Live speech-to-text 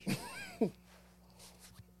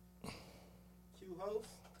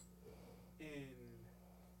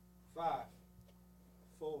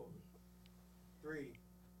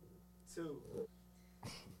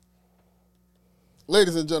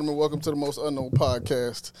Ladies and gentlemen, welcome to the Most Unknown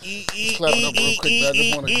Podcast. Just clap it up real quick, man.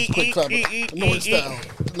 Just want to quick clap it.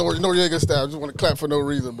 Noriega style. Just want to clap for no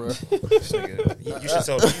reason, bro. You should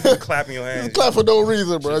tell you clapping your hands. Just clap for no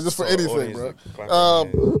reason, bro. Just for anything,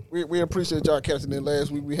 bro. We appreciate y'all catching in. Last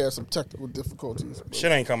week we had some technical difficulties.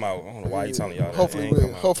 Shit ain't come out. I don't know why you telling y'all that.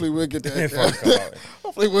 Hopefully we'll get that.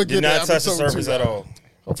 Hopefully we'll get Did that not touch the surface at all.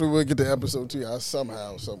 Hopefully we'll get the episode to y'all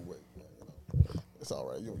somehow, some way. It's all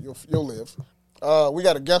right. You'll live. We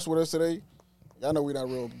got a guest with us today. Y'all know we're not a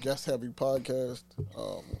real guest-heavy podcast,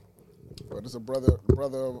 but it's a brother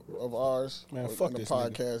of ours, man, fuck in the this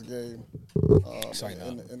podcast game,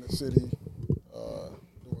 in the city,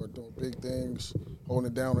 doing big things, holding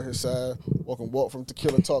it down on his side. Welcome, Walt from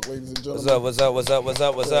Tequila Talk, ladies and gentlemen. What's up?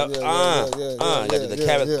 The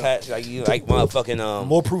cabbage patch, like motherfucking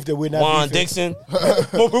more proof that we're not Juan beefing. Dixon.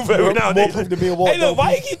 More proof that we're not more beefing. proof that me and Walt. Hey, look,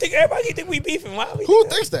 why you keep thinking everybody keep thinking we beefing? Why we Who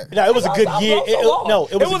thinks that? No, it was a good year.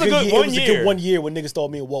 It was a good year. 1 year. It was a good 1 year when niggas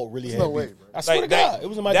thought me and Walt really had No beef. way, bro. I swear to God, it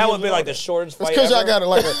was in my. That DMs would be like the shortest It's fight because y'all ever.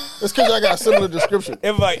 got it's because y'all got a similar description.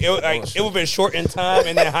 It would have been short in time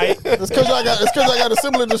and then height. It's because I got a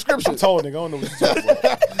similar description. I'm tall, nigga. I don't know what you're talking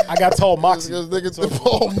about. I got tall moxie. Because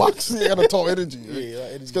niggas, moxie got a tall energy. Yeah,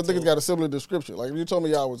 It's because niggas got a similar description. Like if you told me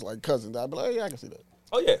y'all was like cousins, I'd be like, yeah, I can see that.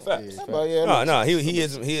 Oh yeah, facts. But yeah, No, he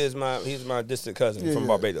is my distant cousin from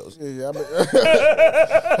Barbados. Yeah.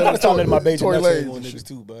 I'm talking to my baby Tory nuts Lanez on and niggas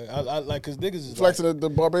too, but I like because niggas is flexing the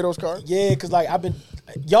Barbados card. Yeah, because like I've been,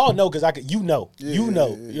 y'all know because you know Yeah.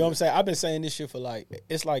 what I'm saying. I've been saying this shit for like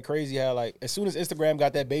it's like crazy how like as soon as Instagram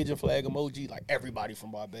got that Bajan flag emoji, like everybody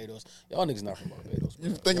from Barbados, y'all niggas not from Barbados.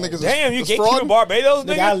 You think niggas? Damn, you is gatekeeping fraud? Barbados,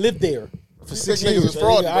 Nigga, nigga? I lived there for 6 think years. niggas is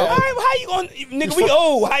fraud, bro? How you gonna, nigga? We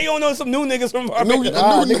old. How you don't know some new niggas from Barbados?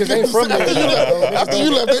 Niggas ain't from there. After you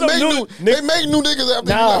left, they made new niggas after you left.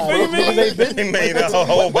 Nah, They made a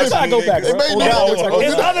whole bunch Once I of go back, They bro. made Oh, God, new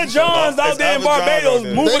It's other Johns out there in Barbados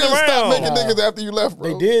They moving didn't stop around. making niggas after you left,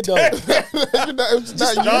 bro. They did though. It's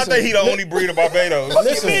not you. John think he the only breed of Barbados.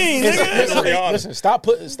 Listen, mean, nigga? listen, stop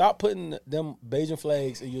putting them Bajan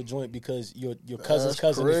flags in your joint because your cousin's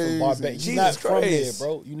cousin is crazy. from Barbados. You Jesus not from there, Christ.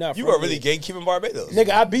 bro. You not. You from are really there. gatekeeping Barbados. Nigga,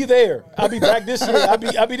 I be there. I be back this year. I be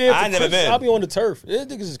there. For I never been. I'll be on the turf. This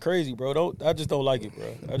niggas is crazy, bro. I just don't like it,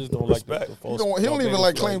 bro. I just don't like the false. He don't even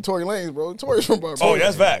like claim Tory Lanez, bro. Tory's from Barbados. Oh,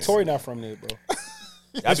 that's facts. Tory not from there, bro.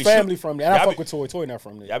 Y'all His be family shoot- from there. And I y'all fuck be- with Tory. Tory not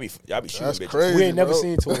from there. Y'all be shooting That's bitches. crazy. We ain't never bro.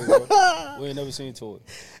 seen Tory, bro. We ain't never seen Tory.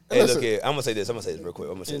 Hey, Listen. look here. I'm gonna say this real quick.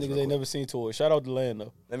 These niggas ain't never seen Tory. Shout out to Land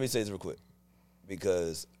though. Let me say this real quick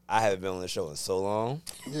because I haven't been on the show in so long.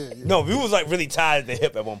 Yeah. No, we was like really tied at the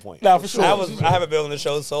hip at one point. Nah, for sure. I haven't been on the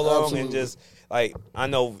show so long, Absolutely. and just like I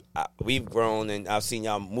know we've grown, and I've seen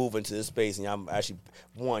y'all move into this space, and y'all actually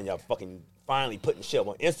y'all fucking finally putting shit up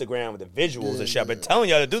on Instagram with the visuals and shit. I've been telling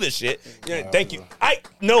y'all to do this shit. Yeah, thank you. I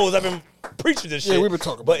knows I've been preaching this shit. Yeah, we've been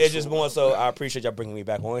talking about but this it's just more so. I appreciate y'all bringing me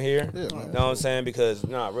back on here. Yeah, man. You know what I'm saying? Because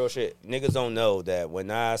real shit. Niggas don't know that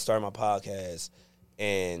when I started my podcast.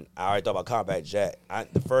 And I already thought about Combat Jack.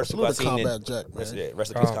 The first people I Salute to seen Combat Jack, man.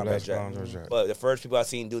 rest in peace, Combat Jack. But the first people I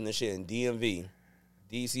seen doing this shit in DMV,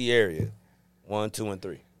 DC area, 1, 2, and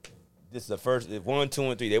 3. This is the first 1, 2,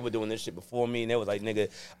 and 3. They were doing this shit before me, and they was like, "Nigga,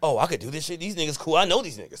 oh, I could do this shit. These niggas cool. I know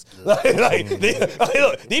these niggas.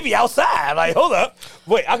 They be outside. Like, hold up,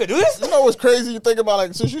 wait, I could do this." You know what's crazy? You think about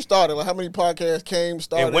like since you started, like how many podcasts came,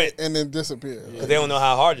 started, went. and then disappeared. Because they don't know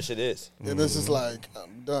how hard this shit is. And this is like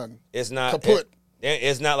I'm done. It's not Kaput.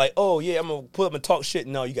 It's not like, oh yeah, I'm gonna put up and talk shit.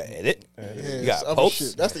 No, you got to edit. You got it's other post.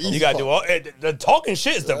 shit. That's the easy You got to part. do all the talking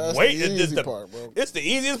shit is the That's way. the it's easy the part, bro. It's the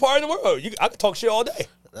easiest part in the world. I can talk shit all day.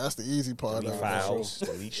 That's the easy part. Of it. Files,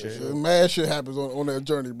 delete shit. Mad shit happens on that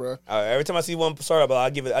journey, bro. Every time I see one start up,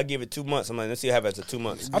 I give it 2 months. I'm like, let's see how happens in 2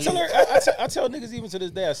 months. I tell niggas even to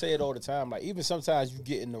this day, I say it all the time. Like even sometimes you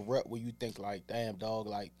get in the rut where you think like, damn dog,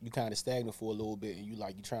 like you kind of stagnant for a little bit, and you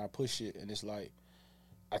trying to push it, and it's like.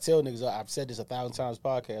 I tell niggas, I've said this 1,000 times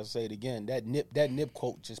podcast, I'll say it again. That nip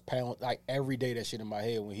quote just pound like every day that shit in my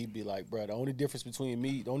head when he'd be like, bro, the only difference between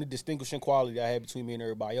me, the only distinguishing quality I had between me and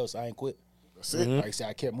everybody else, I ain't quit. That's it. Like I said,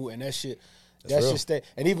 I kept moving. And that shit real. stay.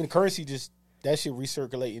 And even Currency that shit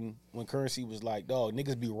recirculating when Currency was like, dog,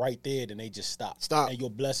 niggas be right there, then they just stop. Stop. And your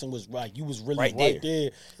blessing was like, you was really Right right there.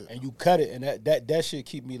 there, and you cut it. And that shit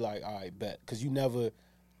keep me like, all right, bet. Because you never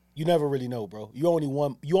really know, bro. You only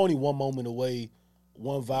one moment away.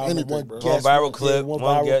 One viral, Anything, one bro. guest, One viral clip, one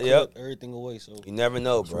one viral get- clip, yep. everything away. So You never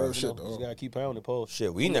know, bro. Real shit, just dog. gotta keep pounding pole.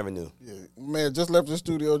 Shit, we never knew. Yeah, man, just left the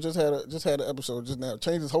studio. Just had an episode just now.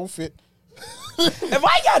 Changed his whole fit. If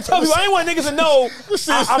I gotta tell you, I ain't want niggas to know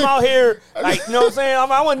I'm out here, like, you know what I'm saying?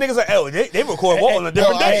 I want niggas like, oh, they record what on a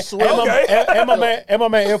different day. And my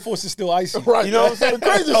man Air Force is still icy. Right. You know what I'm saying? The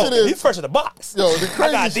crazy shit is, he's fresh in the box. yo, the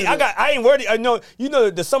crazy shit is, I ain't worried. I know, you know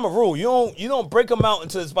the summer rule. You don't break them out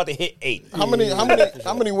until it's about to hit 8. how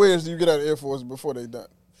many wears do you get out of Air Force before they done?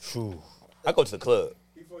 I go to the club.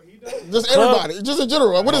 Just everybody, just in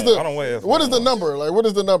general. Like, I don't wear Air Force what is the number? Like, what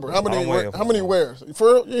is the number? How many? don't wear Air How many wears?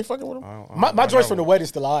 For real? You ain't fucking with them? My joints from the wedding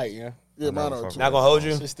still alright, yeah. Yeah, mine are too. Not gonna hold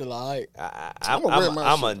you. It's still alright. I'ma wear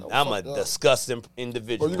my shit, though. I'm a Fuck that. disgusting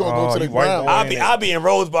individual. Or you gonna go to the you white ground? boy. I'll be in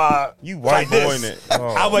Rosebud. You white like this. boying it. Oh.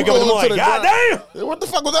 I wake You up in the going to morning. the God ground? damn. Yeah, what the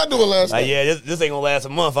fuck was I doing last Like, night? yeah, this ain't gonna last a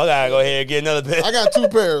month. I gotta go ahead and get another pair. I got 2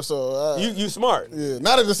 pairs, so You smart. yeah,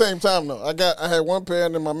 not at the same time though. I had 1 pair,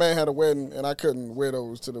 and then my man had a wedding, and I couldn't wear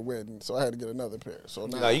those to the wedding, so I had to get another pair. So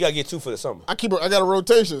now No, you gotta get 2 for the summer. I got a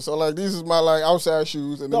rotation. So like these is my like outside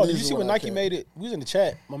shoes, and No, then did these you is see when I Nike can. made it? We was in the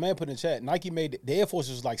chat. My man put in the chat. Nike made the Air Force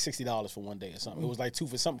was like $60 for one day or something. It was like 2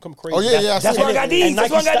 for something. Come crazy. Oh yeah, yeah. That's seen why I that. got these. And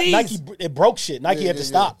That's why I got these. Nike, it broke shit. Nike had to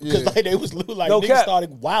stop because like they was like No niggas cap.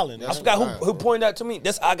 started wilding. I forgot who pointed out to me.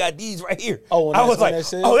 I got these right here. Oh, and I that's was when like, that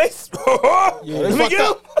said- oh, They let me fucked get them.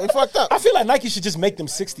 up. They fucked up. I feel like Nike should just make them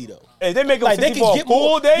 60 though. Hey, they make them Like 60 they for can a get full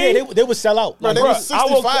more. day. Yeah, they would sell out. Bro, Like, they bruh, was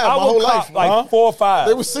 65 my whole life. Like 4 or 5.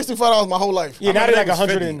 They was $65 my whole life. yeah, now remember they're like they was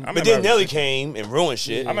 100 50. and. I But then Nelly came and ruined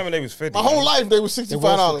shit. I remember they was 50. My whole life they was They was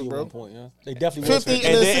 $65, 50 at bro. one point, yeah. They definitely was 50 50.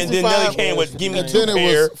 and then then Nelly 65 came with give me and 2 then it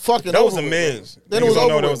pair. was fucking That was over the with, mids. Then it Niggas was don't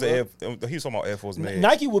know over that was with, the Air. He was talking about Air Force mids.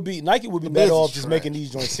 Nike would be better business off is just trash. making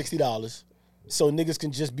these joints $60 so niggas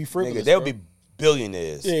can just be frivolous. Nigga, they'll bro. be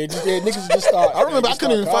billionaires. Yeah, niggas just start. I remember I just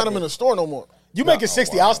couldn't even start find them in the store no more. You make it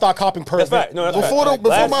 60, I'll start copping per That's event. right. No, that's Before right. before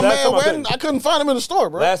Last my time man I wedding, couldn't. I couldn't find them in the store,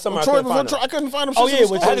 bro. Last time I Troy couldn't was find on them. I couldn't find them. Oh, shits in yeah,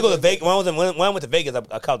 the when I had to store. go to Vegas. When I went to Vegas,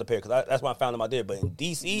 I caught the pair because that's when I found them out there. But in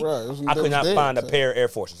DC, Right, I it could was not dead, find a son. pair of Air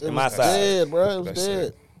Forces in my It was size. dead, bro. It was That's dead.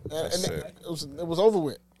 it. That's And it. it was over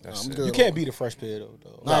with. That's I'm it. good. You can't beat a fresh pair, though.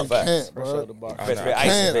 No, you facts. can't, Fresh out bro. the box. Fresh I pair of can't,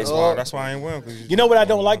 ice, bro. baseball. That's why I ain't wearing. You know what I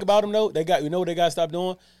don't like about them, though? You know what they got to stop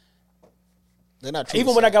doing? They're not true.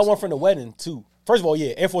 Even when I got one from the wedding, too. First of all,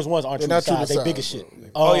 yeah, Air Force Ones aren't They're true not to true to size. They size, big as bro.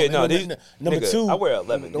 shit. Oh yeah, no. and These, number nigga, 2, I wear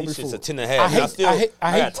 11. Don't These be shits a fooled. 10 and a half. and I still,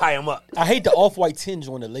 I gotta tie them up. I hate the off-white tinge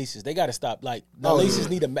on the laces. They got to stop. Like, the laces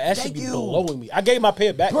need a... That should be blowing me. I gave my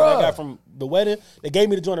pair back that I got from the wedding. They gave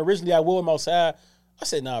me the joint originally. I wore them outside. I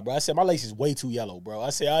said, nah, bro. I said, my lace is way too yellow, bro. I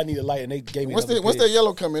said, I need a light, and they gave me Once another that pair.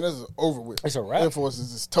 yellow come in, it's over with. It's a wrap. Air Force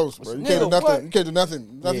is just toast, bro. You Nigga, can't do nothing. what? You can't do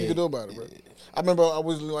nothing. Nothing Yeah. you can do about it, bro. I remember I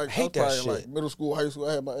was like, I was Hate that probably in, shit. like middle school, high school.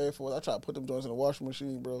 I had my Air Force. I tried to put them joints in the washing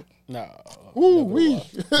machine, bro. Nah. Woo wee!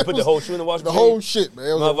 You put the whole shoe in the washing the machine. whole shit, man.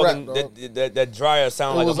 It was a wrap, Motherfucking, dog. that dryer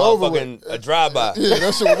sound It like a was over motherfucking with. a drive-by. Yeah,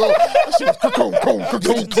 that shit was over. That shit was cocoon,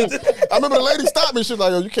 cocoon, cocoon. I remember the lady stopped me. She was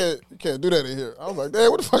like, "Yo, you can't do that in here." I was like, "Damn,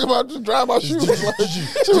 what the fuck am I just dry my shoes?" Like,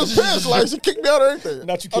 she was pissed. Like she kicked me out of everything.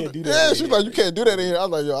 Not you can't do that Yeah, in she was like, "You can't do that in here." I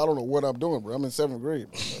was like, "Yo, I don't know what I'm doing, bro. I'm in 7th grade.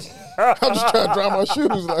 I'm just trying to dry my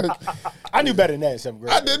shoes." Like I knew better than that in 7th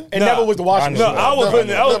grade. I didn't. It never was the washing No, machine. I was putting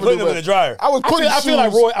never them do in the dryer. I was putting I feel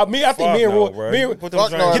like shoes- Roy. I think Fuck me and no, Roy. bro. Me and, Put them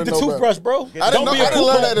Fuck joints- no, I get the didn't know toothbrush, bro. I didn't Don't know. be I a didn't poop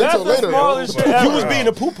learn putt. that until That's the later. smallest bro. shit You ever. was being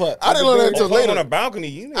a poop putt. I didn't learn that until Put them on later. the balcony.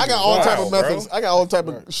 You I got all niggas type of wild, bro. methods. I got all type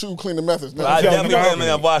of shoe cleaning methods. Now. I Yo, definitely you know- put them in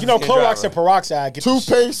that washing You know, machine Clorox dryer. and peroxide. Get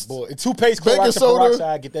Toothpaste, the shit, boy. Toothpaste, baking Clorox, and soda,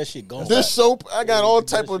 peroxide. Get that shit going. Dish soap. I got all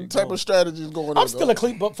type shit of going. strategies going on. I'm still a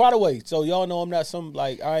clean, but by the way, so y'all know I'm not some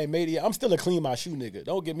like I ain't made it yet. I'm still a clean my shoe nigga.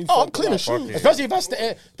 Don't get me. Oh, I'm fucked cleaning up. shoes. it. Especially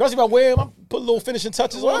if I wear them, I'm put little finishing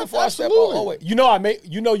touches on Right, before I step absolutely. on. Oh wait, you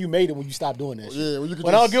know you made it when you stopped doing that shit. Yeah, when you could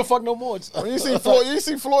when I don't just- give a fuck no more. It's, When you see Floyd,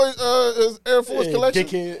 his Air Force yeah, collection.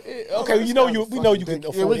 dickhead. Okay, we know you can Yeah,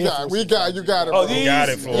 afford we got, Air you got it. Oh, bro. these? Got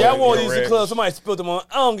it, Floyd. Yeah, I wore You're these to right. club. Somebody spilled them on.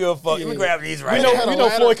 I don't give a fuck. Let me grab these right We now. know, had we a know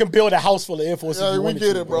ladder. Floyd can build a house full of Air Forces. Yeah, if he we wanted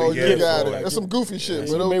get to, it, bro. We You get it, got bro. it. That's some goofy shit,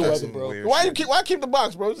 Yeah, but you okay. Mayweather, bro. Weird Why shit. why keep the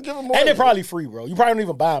box, bro? Just give them away. And they're probably free, bro. You probably don't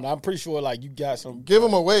even buy them. I'm pretty sure like you got some. give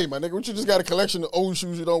them away, my nigga. What you just got a collection of old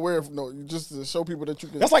shoes you don't wear? No, you just to show people that you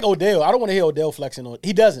can. That's like Odell. I don't want to hear Odell flexing on.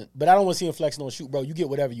 He doesn't, but I don't want to see him flexing on shoot, bro. You get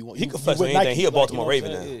whatever you want. He You- can you flex with on anything. Nike, He a like, Baltimore you know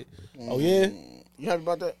what I'm Raven saying? Yeah. Oh yeah. You happy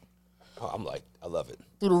about that? I'm like, I love it.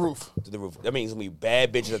 Through the roof. To the roof. That means it's gonna be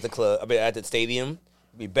bad bitches at the club. I mean, at the stadium.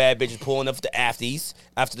 Be bad bitches pulling up the afties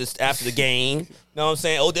after the game. Know what I'm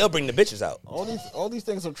saying? Oh, they'll bring the bitches out. All these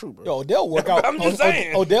things are true, bro. Yo, Odell work out. I'm just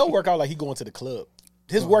saying. Odell work out like he going to the club.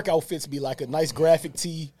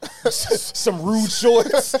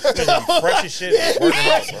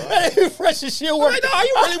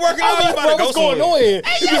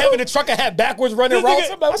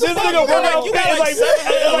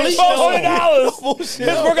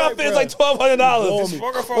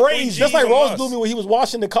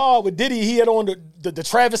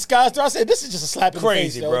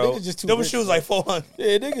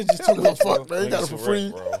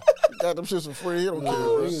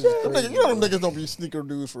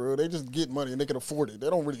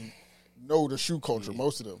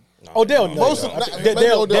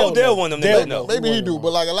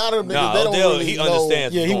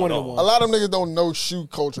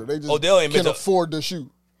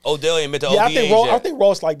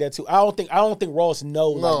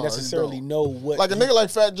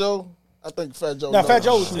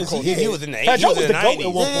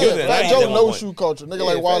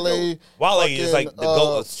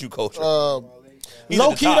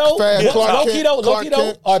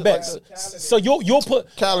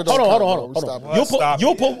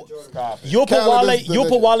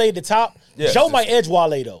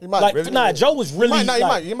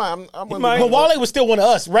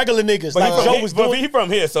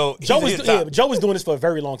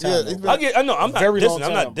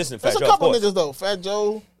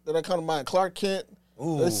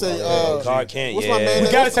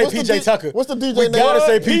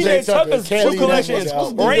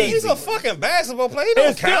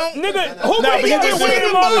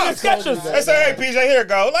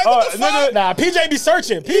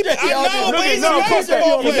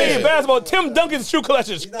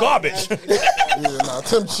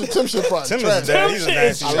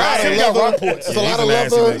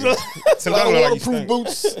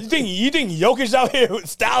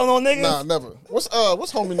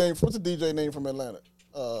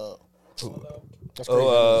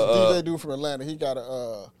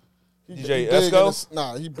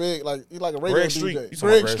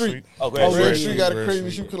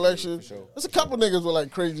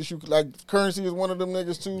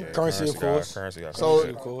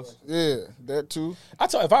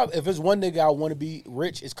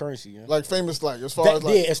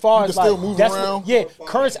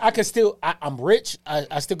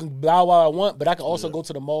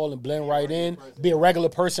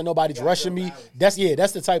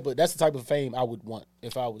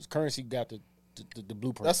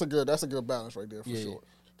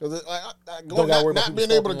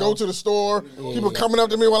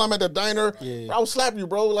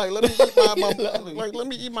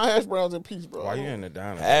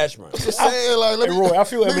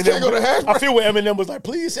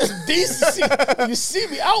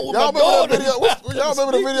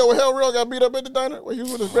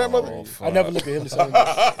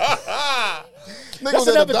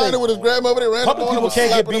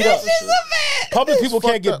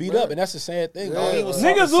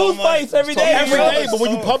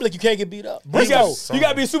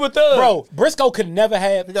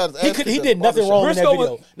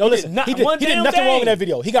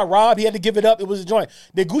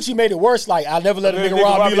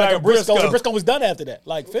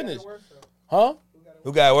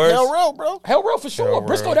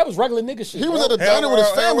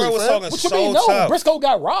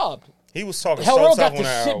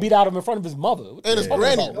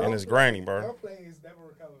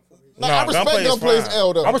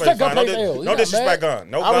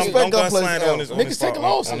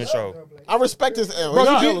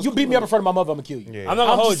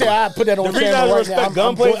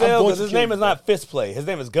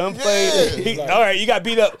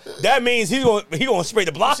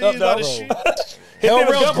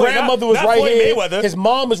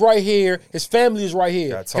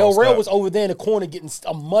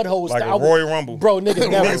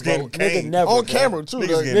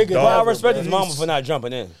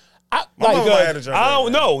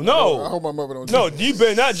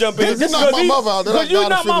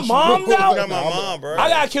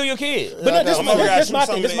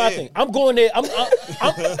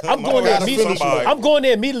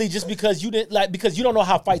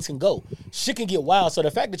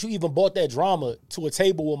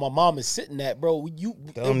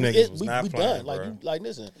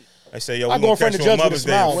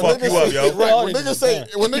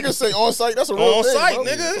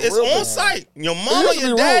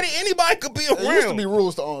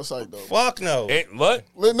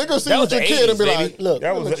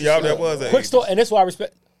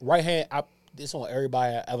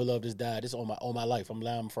 I ever loved this died. This on my life. I'm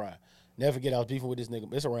lying, I'm frying. Never forget I was beefing with this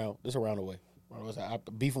nigga. It's around the way. I was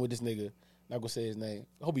beefing with this nigga. Not gonna say his name.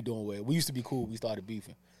 I hope he doing well. We used to be cool. We started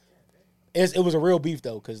beefing. It was a real beef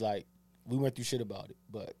though, cause like we went through shit about it.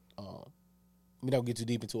 But we don't get too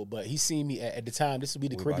deep into it. But he seen me at the time. This would be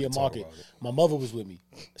the Caribbean market. My mother was with me.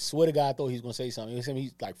 I swear to God, I thought he was gonna say something.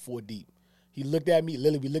 He's like 4 deep. He looked at me.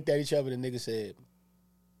 Literally, we looked at each other. And the nigga said,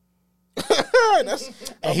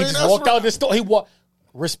 and he just walked out the store. He walked.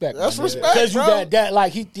 Respect. That's respect, because you bro. got that.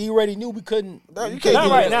 Like he already knew we couldn't. No, you can't Not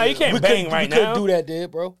do right that. now. You can't bang right we now. couldn't do that, there,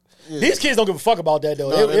 bro. Yeah. These kids don't give a fuck about that though.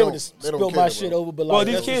 No, they would just they don't spill care, my bro. shit over. But like, Well,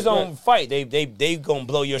 these that's kids respect. don't fight. They gonna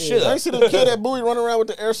blow your shit I up. ain't see the kid at Bowie running around with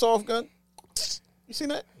the airsoft gun. You seen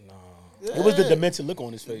that? No. It was the demented look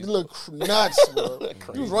on his face. He looked nuts, bro.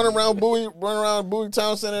 He was running around Bowie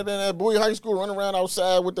Town Center, then at Bowie High School, running around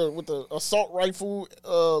outside with the assault rifle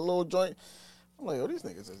little joint. I'm like, yo, these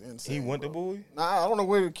niggas is insane. He went to bro. Bowie? Nah, I don't know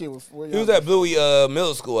where the kid was. He was at Bowie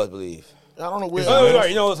Middle School, I believe. I don't know where. Oh, right.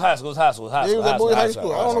 You know, it was high school. Yeah, he was at Bowie High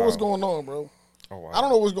School. I don't know what's going on, bro. Oh, wow. I don't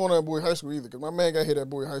know what's going on at Bowie High School either, because my man got hit at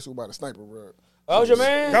Bowie High School by the sniper, bro. That was your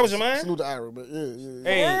man? That was your man? Salute to Ira, but yeah.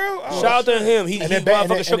 Hey, Oh, shout out to him. He And then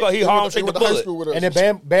motherfucking shook out. He hard straight the went to high bullet. school with us. And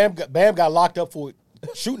then Bam got locked up for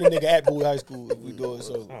shooting a nigga at Bowie High School. If we do it,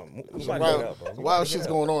 so Wild shit's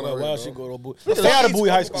going on already, wild bro. shit going on. Bowie. Stay out of Bowie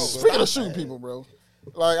High School, bro. Speaking of shooting people, bro.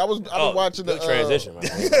 Like I've been watching the good transition, man.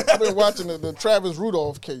 I've been watching the Travis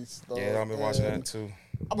Rudolph case. Dog. Yeah, I've been watching that too.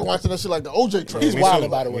 I've been watching that shit like the OJ trial. He's Me wild, too.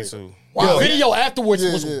 by the way. Me too. The video afterwards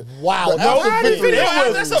Yeah, was yeah. wild. The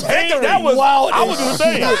video- That's a victory. That was wild. I was gonna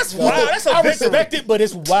say. That's wild. That's a I victory. respect it, but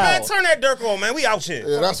it's Man, wild. turn that Dirk on, man. We out here.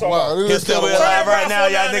 Yeah, that's wild. He'll still be alive right now.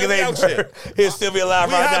 Y'all niggas ain't out here. hurt. He'll still be alive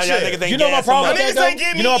We right out now. Y'all here. niggas ain't You know my gassing problem up. with Niggas that, ain't though?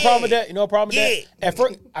 give You know my me problem with it. that? You know my problem with Yeah. that? At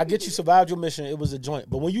first, I get you survived your mission. It was a joint.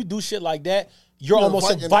 But when you do shit like that, you're You're almost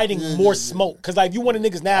inviting- inviting yeah, more yeah. smoke. Because like, if you want the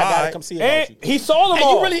niggas now, I gotta Alright. come see about And you. he saw them And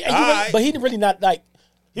all. you really, Alright. but he really not like.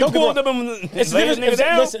 He Don't get me pulled wrong. them and It's laid the his niggas difference.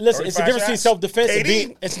 down. Listen. It's the 35 difference between shots. self-defense and KD.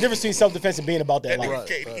 being. It's the difference between self-defense and being about that life. Right.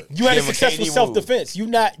 You had a Give him a successful KD self-defense. You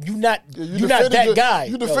not you that defended guy.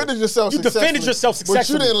 you defended yourself You defended successfully, yourself but you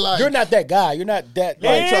successfully. didn't like- You're not that guy. You're not that.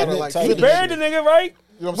 ain't trying to, And like, he finish buried it. the nigga, right?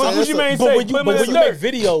 You know what I'm What saying? would you man But say? when you Put him but in when you the make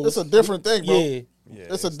dirt. videos, It's a different thing, bro. yeah.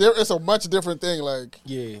 It's a much different thing. Like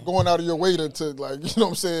Yeah. going out of your way to like, you know what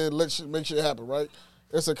I'm saying, make shit happen, right?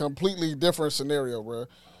 It's a completely different scenario, bro.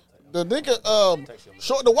 The nigga,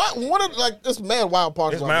 one of like this mad wild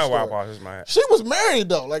part. It's mad wild part. It's mad. She was married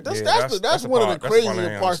though. Like that's the one part- of the that's the part I crazier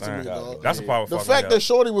ain't parts to me, understand. dog. That's the part. The fuck fact me that up.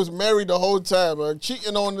 Shorty was married the whole time,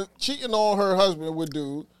 cheating on her husband with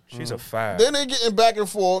dude. She's a five. Then they getting back and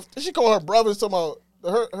forth. Then she called her brothers talking about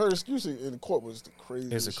her excuse in court was the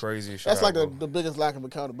craziest. It's the craziest shit That's like ever. the biggest lack of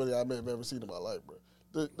accountability I may have ever seen in my life,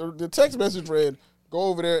 bro. The text message read, "Go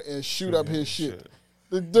over there and shoot up his shit."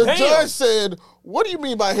 The judge said, "What do you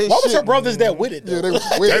mean by his Why shit?" was her brothers that with it? Though? Yeah, they was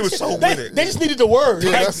with They it. was so with it. They just needed the word. Yeah,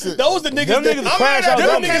 Like, that's it. those the niggas. Them that- niggas crash out. them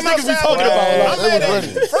Them niggas came we outside, talking bro. about. Right. Like, They was mad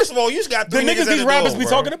ready. at- First of all, you just got the three niggas at these the rappers door, be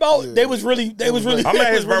bro. talking about, they was really. I'm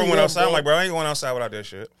mad his brother went them, outside. I'm bro. like, bro, I ain't going outside without that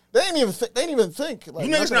shit. They didn't even think. Like,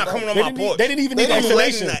 You niggas nothing not about coming it. on They my didn't, porch. they didn't even They need didn't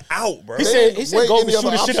explanation. That out, bro. He They said, wait go any and shoot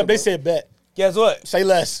other his shit option, up. They bro. said, bet. Guess what? Say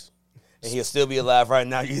less. And he'll still be alive right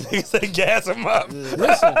now. You niggas say gas him up.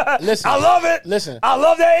 Listen. I love it. Listen. I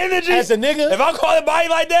love that energy. As a nigga- if I call a body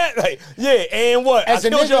like that, like, yeah, and what? As I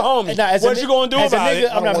a killed nigga, your homie. nah, as a What ni- you gonna do as about a nigga,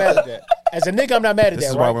 it? I'm not mad at that. As a nigga, I'm not mad at This that,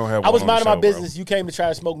 is why right? we don't have I was one on minding the my show, business. You came to try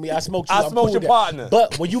to smoke me. I smoked you. I I'm smoked cool your with that. partner.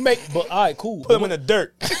 But when you make, all right, cool. Put him in the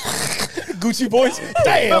dirt. Gucci boys.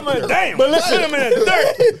 Damn. Damn. But listen. Put him in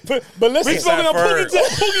the dirt. But listen. We smoking on First.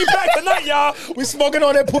 Pookie back tonight, y'all. We smoking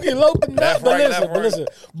on that Pookie Low tonight. Left, But right, listen, left, but right. listen.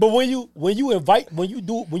 But when you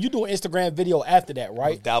do an Instagram video after that,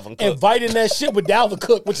 right? With Dalvin Cook. Inviting that shit with Dalvin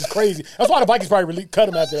Cook, which is crazy. That's why the Vikings probably really cut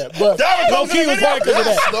him after that. But Dalvin low Cook's key in the was probably because of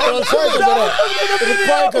that. video. It was probably because of that. It was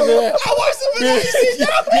probably because of that. I watched the video.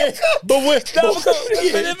 Yeah. But when it's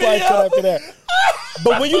probably cut after that.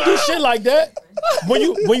 But when you do shit like that, when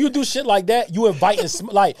you do shit like that, you inviting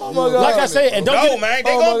like I said, and don't No, get man.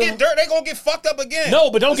 They gonna get dirt. They gonna get fucked up again. no,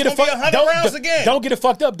 but don't It's get it gonna be fucked. 100 rounds again. Don't get it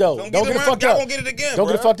fucked up though. Don't get it fucked Y'all up. gonna get it again, Don't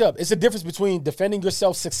get it bro. fucked up. It's a difference between defending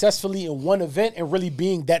yourself successfully in one event and really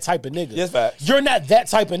being that type of nigga. Yes, facts. You're not that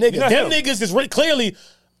type of nigga. not Them him. niggas is really clearly,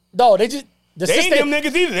 no, they just the They ain't system. them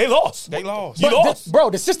niggas either. They lost. They lost. You But lost. bro,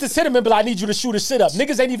 the sister sent him and be like, I need you to shoot his shit up.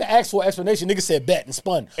 Niggas ain't even asked for an explanation. Niggas said bet and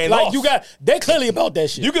spun. And like lost. you got, they clearly about that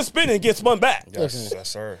shit. You can spin and get spun back. Yes,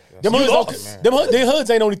 sir. them you hoods, lost. them hoods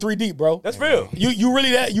ain't only 3 deep, bro. That's real. You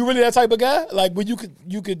really that type of guy? Like when you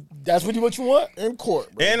could that's what you want? In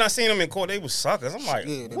court, bro. And I seen them in court. They was suckers. I'm like,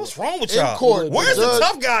 Yeah, they what's wrong with In y'all? court, Where's the judge-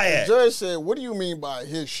 tough guy at? The judge said, "What do you mean by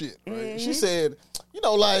his shit?" Right? She said, you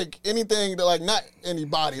know, like anything that, like not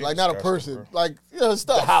anybody, like not a person, like stuff.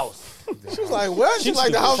 The house. She was like, what? She's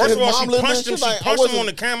like the house. First his of all, mom she lived in. punched him. She's She like, I punched him wasn't- on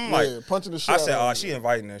the camera. I'm like, yeah, punching the shit. I out said, of oh, him. she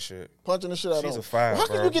inviting that shit. Punching the shit out of She's him. a five, How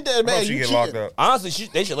bro. can you get that I hope mad? she You get cheated. locked up. Honestly,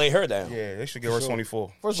 they should lay her down. Yeah, they should give her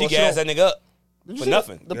 24. First She of all, gassed that nigga up Did you for see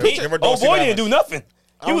nothing. The Yeah, picture. give her Oh Dulce boy Down. didn't do nothing.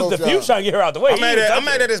 He don't was know if diffused y'all- trying to get her out the way. I'm mad He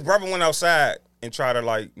at that his brother went outside and tried to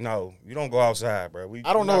like, no, you don't go outside, bro.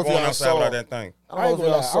 I don't know not if going y'all outside saw- without that thing. I ain't gonna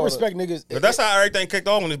lie. I saw respect niggas. But that's how everything kicked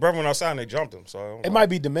off when his brother went outside and they jumped him. So It might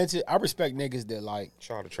be demented. I respect niggas that like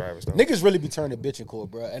shout out to Travis though. niggas really be turning bitch in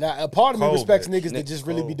court, bro. And a part of me Cold respects bitch. niggas that just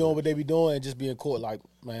really be doing what they be doing and just be in court like,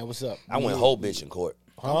 man, what's up? I went whole bitch in court.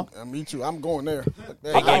 Huh? Me too. I'm going there.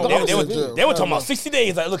 They, I'm going they to were jail. talking about 60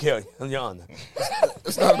 days. Like, look here, Your Honor.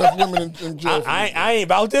 It's not enough women in jail. for me. I ain't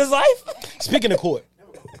about this life. Speaking of court,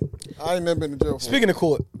 I ain't never been to jail. For speaking of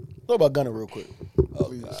court, talk about Gunna real quick.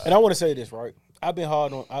 please. And I want to say this, right? I've been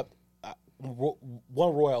hard on.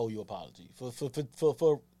 One Roy, I owe you an apology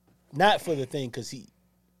for not for the thing because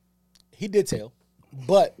he did tell,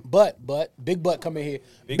 but Big Butt come in here,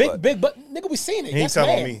 big butt nigga, we seen it. He ain't That's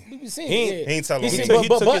telling mad. me. We seen He it. ain't telling me. seen- He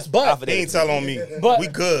took his but He ain't telling on me. but We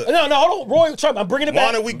good. No, hold on, Roy. Trump, I'm bringing it back.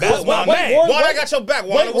 Wanda, we good. Wait, Wanda, Roy, I got your back.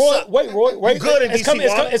 Wanda, Wait, what's Roy, up? wait, Roy, wait. good in It's DC, coming.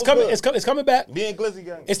 Wanda. It's coming back. Me and Glizzy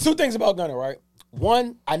gang. It's two things about Gunna, right?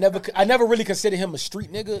 One, I never really considered him a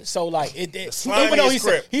street nigga. So like, even though he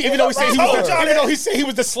said he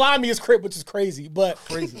was the slimiest Crip, which is crazy, but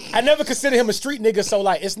I never considered him a street nigga. So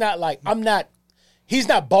like, it's not like he's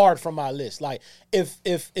not barred from my list. Like if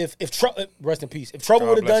rest in peace. If Trouble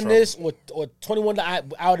would have done this or 21, I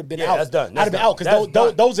would have been out. that's done. I'd have been That's out done.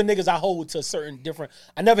 because those are niggas I hold to a certain different.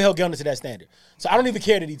 I never held Gunna to that standard, so I don't even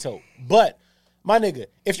care that he told. But my nigga,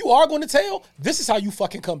 if you are going to tell, this is how you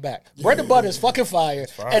fucking come back. Bread and Butter is fucking fire,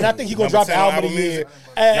 and I think he gonna drop the album of the year.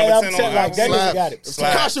 And I'm saying like that nigga got it. If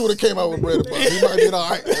Tekashi would have came out with Bread and Butter, he might been all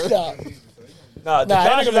right. Nah. Tekashi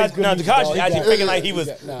that nigga makes good music, dog. Tekashi He actually got- thinking like he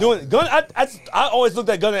was Nah. doing Gunna. I always looked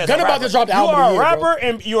at Gunna as Gunna a about rapper. to drop the You album are of a the year, rapper bro.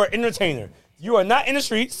 and you are an entertainer. You are not in the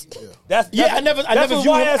streets. That's I never that's view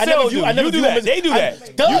what him. I YSL never view. do. I never You do view him that. as They do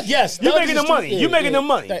that. Thug, yes, You Thug making is the a money. street- You making the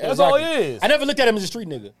money. That's all it Exactly. is. I never looked at him as a street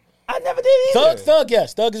nigga. I never did either. Thug,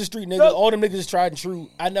 yes. Thug is a street nigga. Thug- All them niggas is tried and true.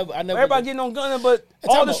 I never. Everybody getting on Gunna, but talking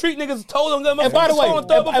all the about- street niggas told on Gunna. And by the way, told on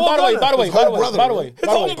Thug before Gunna. His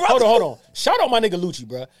own brother. hold on. Shout out my nigga Lucci,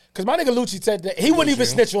 bro. Because my nigga Lucci said that he wouldn't even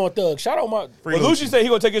snitch on Thug. Shout out my. Free Well, Lucci said he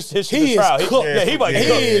gonna take his shit He to trial. is cooked. Yeah, he about to He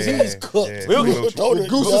cook. is cooked. Yeah. We'll The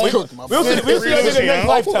goose is cooked, my We'll see friend. that nigga next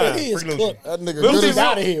lifetime. He is Free Lucci. cooked. That nigga We'll good see as He's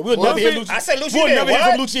out of here. We'll never hear Lucci. I said Lucci We'll did never hear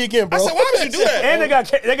what? from Lucci again, bro. I said, why would you do that? And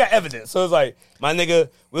they got evidence. So it's like, my nigga,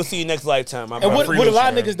 we'll see you next lifetime. My And brother. what Free a Lucci, lot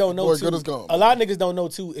of man. niggas don't know Boy, too. good as gone. A lot of niggas don't know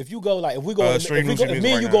too. If you go like, if we go, Stream if Lucci me music and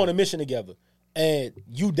you right go now. on a mission together, and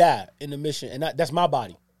you die in the mission, and that's my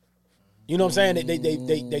body. You know what I'm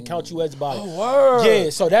saying? They count you as body. Oh, word. Yeah,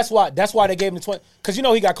 so that's why they gave him the 20. Because you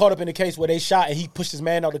know he got caught up in the case where they shot and he pushed his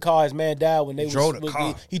man out the car. His man died when they drove the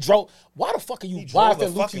car. He drove. Why the fuck are you? drove Why the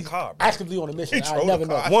if fucking Lucci's car, bro. actively on a mission? He I drove never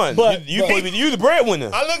the know. car. One, But- you the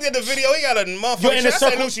breadwinner. I looked at the video. He got a motherfucker. Your inner I said,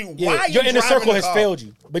 circle, Lucci, yeah, why your you inner driving circle the has car? failed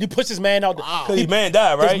you. But he pushed his man out. His man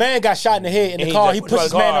died, right? His man got shot in the head in And the he car. just He pushed pushed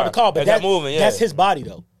his by the man out car. the car. But They got moving, yeah. that's his body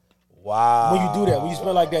though. Wow. When you do that, when you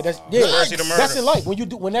spend like that, that's Conspiracy to murder. that's in life.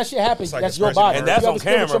 When that shit happens, like that's your conspiracy body. to And that's You on ever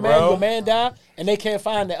spend with camera, your man, bro. Your man died, and they can't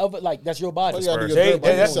find the other. Like that's your body. You gotta do They, your dirt by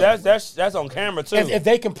yourself. that's on camera too. If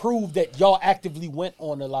they can prove that y'all actively went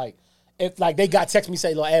on the like, if like they got text me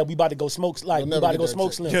say like, hey, we about to go smoke, like we never about to get go that smoke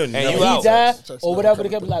text. Slim, You'll and never he get that died text. or whatever. They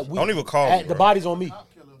kept like, we Don't even call me, the bro. body's on me. I'll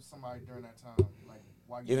kill somebody during that time. Like,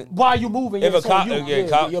 why you Even- Why you moving? if Yeah, a it's cop, on you. yeah,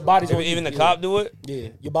 cop, your body's on you. even the Yeah. cop do it. Yeah,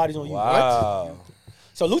 your body's on you. Wow.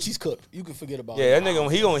 So Lucci's cooked. You can forget about Yeah, it. that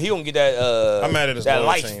nigga, he gonna get that. I'm mad at his that lawyer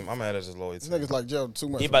life. team. I'm mad at his lawyer These team. niggas like jail too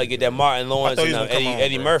much. He about to get that Martin Lawrence thought he and was gonna come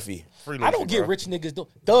Eddie on, bro. Murphy. Free I don't Lucci, get bro. rich niggas do.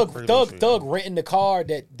 Free Thug Lucci. renting the car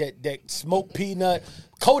that smoked peanut.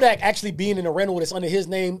 Kodak actually being in a rental that's under his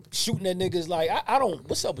name, shooting at niggas. Like I don't.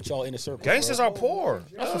 What's up with y'all in the circle? Gangsters bro? are poor.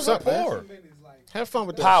 That's what's up, man. poor. Have fun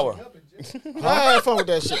with that Power. shit. I had fun with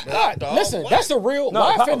that shit, man. Listen, that's a real. No,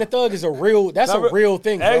 Why power. Offend the Thug is a real. That's No, a real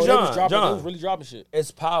thing, bro. Hey, They John, was dropping. John. They was really dropping shit.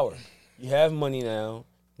 It's power. You have money now.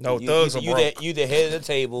 No, you, thugs you, are you broke. the, you the head of the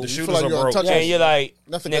table. The feel shooters like are you're broke. untouchable. And you're like,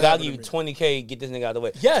 Nothing nigga, can I'll happen give you to me. $20K, get this nigga out of the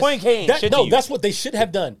way. Yes, 20K ain't shit to you. that's what they should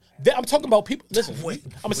have done. I'm talking about people. Listen, I'm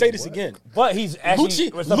gonna say this again. But he's actually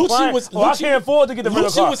Lucci was. I can't afford to get the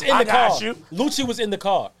rental Lucci car. was in I the car. got you. Lucci was in the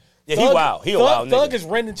car. Yeah, he wild. He a wild Thug nigga. is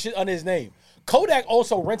renting shit under his name. Kodak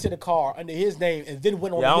also rented a car under his name and then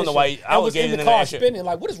went on. Yeah, I don't know why. I was in the car spinning.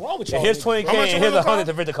 Like, what is wrong with y'all? Here's $20K and here's $100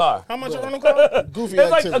 to rent the car. How much a rental car? Goofy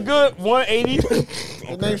It's like a activity. good 180.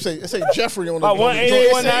 The name say Jeffrey on the About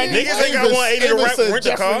 180, 190. Niggas ain't got 180 to rent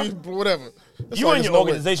a car. Whatever. That's You like and it's your no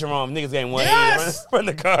way. organization wrong. Niggas getting 180 Yes. rent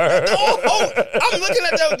the car. I'm looking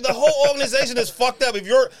at the whole organization is fucked up. If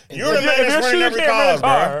you're the man If that's your running shooter every can't rent a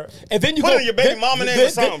car, bro. And then you Put go in your baby mama name or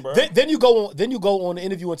something, bro. Then you go on the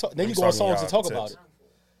interview and talk. Then you go on talking songs and y'all talk about it.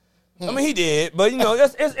 I mean, he did, but you know,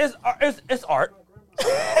 it's art.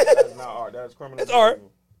 That's not art. That's criminal. It's art.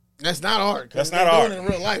 That's not art. 'cause That's not they're art doing it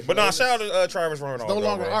in real life. But bro. nah, shout out to Travis Rudolph. no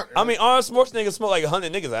longer bro. art. I mean, Arnold Schwarzenegger smoked like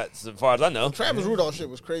 100 niggas, as far as I know. Travis Rudolph shit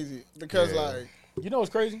was crazy because like You know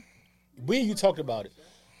what's crazy? We and you talked about it.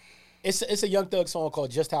 It's a Young Thug song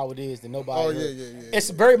called "Just How It Is" that nobody. Oh, heard. yeah. It's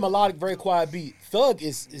a very melodic, very quiet beat. Thug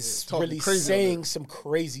is talking really crazy on saying some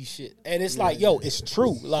crazy shit, and it's like, yo, it's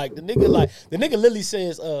true. Like the nigga literally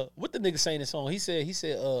says, what the nigga saying in the song? He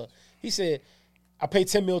said, I pay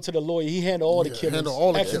 $10 million to the lawyer. He handle all the killings. handle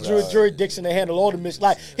all the Extra killings. jurisdiction. They handle all the missions.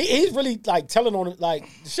 Like he's really like telling on it. Like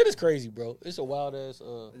the shit is crazy, bro. It's a wild ass.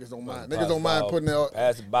 niggas don't mind. Niggas don't mind putting their.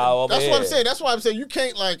 Pass the ball over That's here. what I'm saying. That's why I'm saying you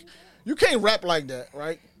can't rap like that,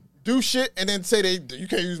 right? Do shit and then say you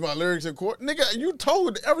can't use my lyrics in court, nigga. You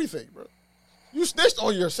told everything, bro. You snitched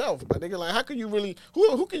on yourself, but nigga, like, how can you really?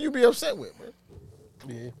 Who can you be upset with, bro?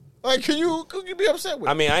 Yeah. Like, who can you be upset with?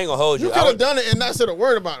 I mean, I ain't gonna hold you. you could have done it and not said a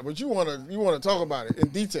word about it, but you wanna talk about it in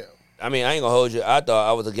detail. I mean, I ain't gonna hold you. I thought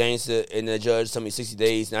I was a gangster, and the judge told me 60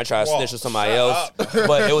 days, and I tried to Whoa, snitch on somebody shut else, up.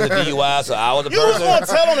 but it was a DUI, so I was a You was person. gonna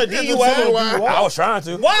tell on a DUI? I was trying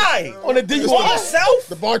to. Why? On the DUI. On yourself?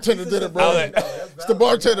 The bartender did it, I bro. was like, It's the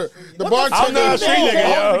bartender. The bartender. I'm not a street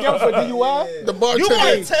nigga, yo. For DUI. The You bartender.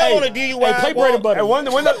 want to tell on a DUI? Hey, play bread and butter. And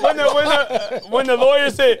when the lawyer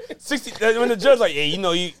said 60, when the judge like, yeah, you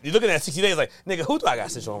know, you're looking at 60 days, like, nigga, who do I got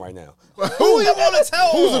snitch on right now? Who you want to tell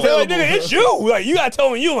on? They're like, nigga, it's you. Like, you gotta tell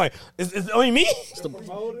me you. Like, it's only me.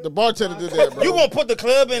 The bartender did that, bro. You gonna put the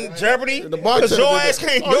club in jeopardy? The bartender Because your did ass that.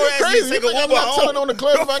 can't. Oh, Your you ass crazy? can't take You a think I'm Uber not turning home. on the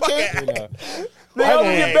club if I Fuck can? out. Nigga, I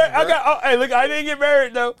didn't get married. Hey, look, I didn't get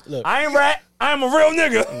married though. Look. I ain't rat. I'm a real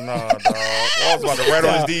nigga. Nah, dog. I was about to rat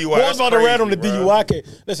on his DUI. I was That's about to rat on the crazy, bro. DUI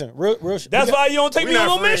case. Listen, real shit. That's why you don't take We me on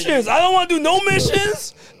not no friends. missions. I don't want to do no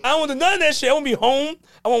missions. I don't want to do none of that shit. I want to be home.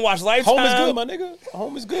 I want to watch Lifetime. Home is good, my nigga.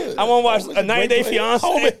 Home is good. I want to watch Home is a 90 Day great place. Fiance.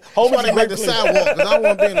 Home That's is why a they great make the place. sidewalk, because I don't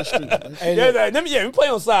want to be in the street. man. Hey, Yeah, look, we play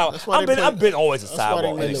on side. That's why they play- I've been always a that's why they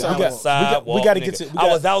sidewalk. make nigga. sidewalk. I was sidewalk. We gotta get nigga. to- I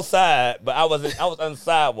was outside, but I was on the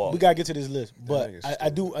sidewalk. we gotta get to this list, but I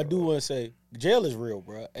do want to say jail is real,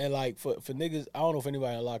 bro. And like for niggas, I don't know if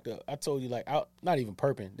anybody locked up. I told you like, not even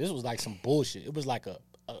perping. This was like some bullshit. It was like a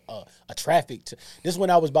traffic. This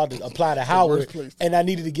when I was about to apply to Howard, place. and I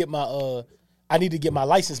needed to get my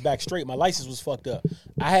license back straight. My license was fucked up.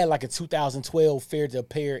 I had like a 2012 fair to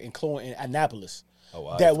appear in Annapolis. Oh,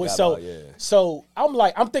 wow, I that was forgot so. about it, yeah. So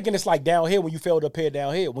I'm thinking it's like down here when you fail to appear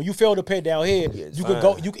down here. When you fail to appear down here, it's you could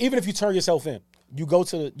go. fine. You even if you turn yourself in, you go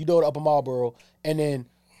to Upper Marlboro, and then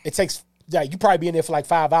it takes. Yeah, you probably be in there for like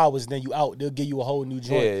 5 hours, and then you out. They'll give you a whole new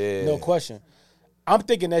joint. Yeah. No question. I'm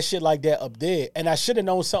thinking that shit like that up there, and I should have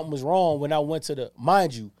known something was wrong when I went to the.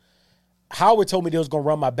 Mind you, Howard told me they was gonna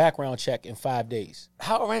run my background check in 5 days.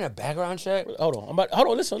 How I ran a background check? Hold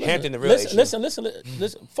on. Listen. Hampton, the real issue.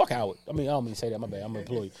 Listen. Fuck Howard. I mean, I don't mean to say that. My bad. I'm an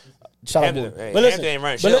employee. Shout out Hampton- to hey, him. But listen, Hampton ain't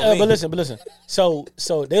running but, shit on me. but listen.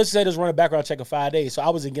 So they said they was running a background check in 5 days. So I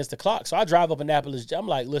was against the clock. So I drive up Annapolis. I'm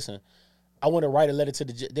like, listen, I want to write a letter to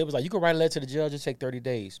the judge. They was like, you can write a letter to the judge. It'll take 30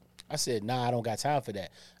 days. I said, nah, I don't got time for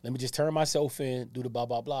that. Let me just turn myself in, do the blah,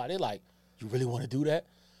 blah, blah. They're like, you really want to do that?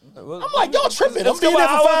 I'm like, y'all tripping. I'm being there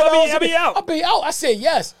for 5 hours. I'll be out. I'll be out. I said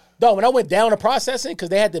yes. Dog, when I went down to processing, because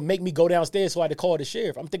they had to make me go downstairs so I had to call the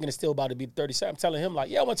sheriff. I'm thinking it's still about to be 37. I'm telling him, like,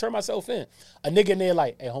 yeah, I want to turn myself in. A nigga in there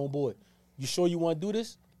like, hey, homeboy, you sure you want to do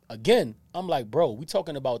this? Again, I'm like, bro, we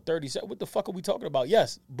talking about 37. What the fuck are we talking about?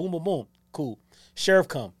 Yes. Boom, boom, boom. Cool. Sheriff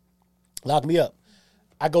come. Lock me up.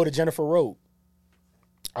 I go to Jennifer Road.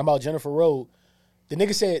 I'm out Jennifer Road. The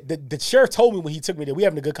nigga said, the sheriff told me when he took me there, we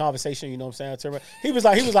having a good conversation, you know what I'm saying? He was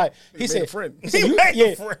like, he made said, a friend. he said, He you, made a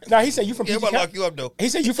yeah. friend. Nah, he said, you from PG Everybody County? lock you up though. He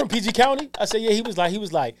said, you from PG County? I said, yeah. He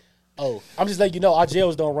was like, oh, I'm just letting you know, our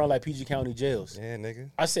jails don't run like PG County jails. Yeah, nigga.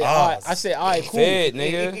 I said, all right. I said, all right, cool. Fed,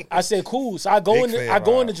 nigga. I said, cool. So I go Big in the, fan, I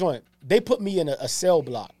go in Rob. the joint. They put me in a cell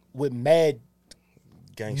block with mad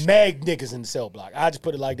Gangsta. niggas in the cell block. I just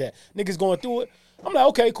put it like that. Niggas going through it. I'm like,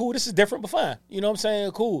 okay, cool. This is different, but fine. You know what I'm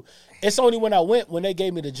saying? Cool. It's only when I went, when they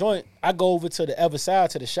gave me the joint, I go over to the other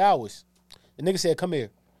side to the showers. The nigga said, come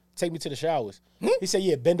here. Take me to the showers. He said,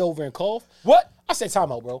 yeah, bend over and cough. What? I said,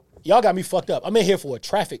 time out, bro. Y'all got me fucked up. I'm in here for a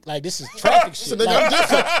traffic. Like, this is traffic shit. nigga, Like,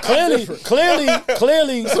 I'm different.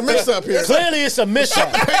 clearly, It's a mix up here. clearly it's a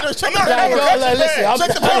mix-up. Check Like, the yo, like, listen,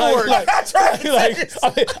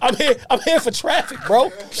 I'm here for traffic,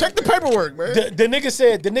 bro. Check the paperwork, man. The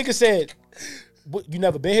nigga said, "What, you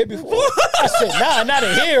never been here before?" I said, "Nah, not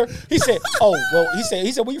in here." He said, "Oh, well." He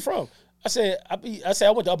said, "Where you from?" I said, I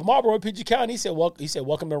went to Upper Marlboro, PG County. He said,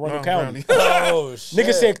 welcome to Arundel County. Oh shit.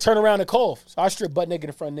 Nigga said, turn around and cough. So I stripped butt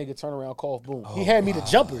naked in front of nigga, turn around, cough, boom. He handed me the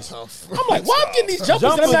jumpers. I'm like, why I'm getting these jumpers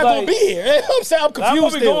and I'm not gonna be here? I'm saying, I'm confused. I'm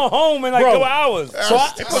gonna be going home in like 2 hours.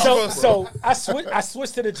 So I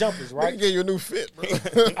switched to the jumpers, right? They get you a new fit, bro.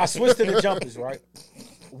 I switched to the jumpers, right?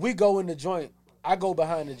 We go in the joint. I go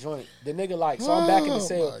behind the joint. The nigga like, so I'm back in the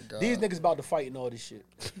cell. These niggas about to fight and all this shit.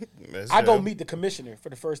 I go meet the commissioner for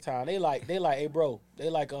the first time. They like, hey bro. They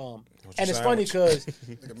like, and it's funny because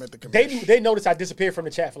they noticed I disappeared from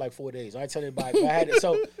the chat for like 4 days. I tell everybody, but I had it.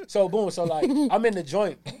 So boom. So like, I'm in the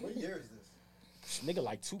joint. What year is this? Nigga,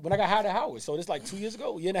 like when I got hired at Howard. So this like 2 years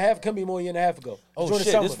ago, year and a half, could be more, year and a half ago. Oh During the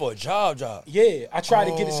shit, summer. this for a job. Yeah, I try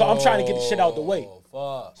to get it. So I'm trying to get the shit out the way.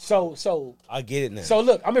 Fuck. So I get it now. So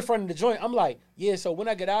look, I'm in front of the joint. I'm like, yeah. So when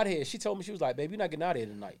I get out here, she told me, she was like, baby, you're not getting out here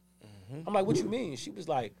tonight. I'm like, what you mean? She's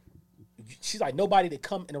like, nobody that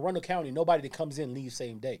come in Arundel County, nobody that comes in leaves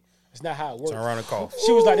same day. It's not how it works. Turn around and call.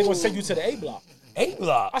 She was like, they're gonna send you to the A block. A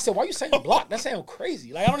block. I said, why you saying block? That sounds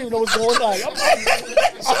crazy. Like I don't even know what's going on. Like, I'm like,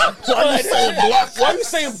 why you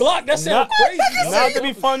saying block? That sounds crazy. Not to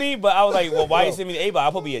be funny, but I was like, well, why you send me the A block?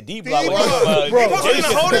 I'll probably be a D block. Bro.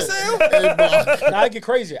 Now I get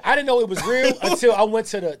crazy. I didn't know it was real until I went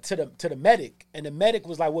to the medic, and the medic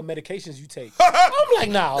was like, "What medications you take?" I'm like,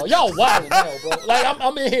 "Nah, y'all wild now, bro. Like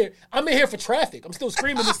I'm in here for traffic. I'm still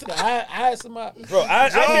screaming this to the highest of my Bro, I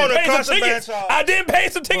didn't pay some tickets. I didn't pay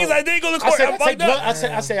some tickets. I didn't go to court.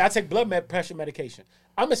 I take blood pressure medication.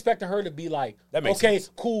 I'm expecting her to be like, okay,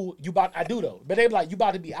 cool, I do though. But they be like, you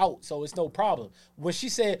about to be out, so it's no problem. When she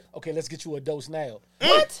said, okay, let's get you a dose now.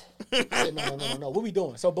 What? I said, no. What we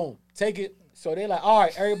doing? So boom, take it. So they're like, all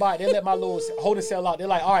right, everybody, they let my little holding cell out. They're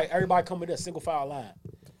like, all right, everybody come with us, single file line.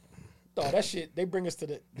 Oh, that shit, they bring us to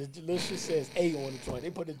the little shit says A on the joint. They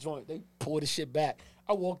put the joint, they pull the shit back.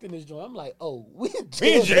 I walked in this joint. I'm like, oh, we in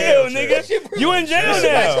jail, nigga. You in jail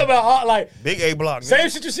now. Like Big A block. Same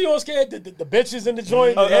shit you see on Scared. The bitches in the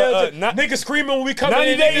joint. Niggas screaming when we come in.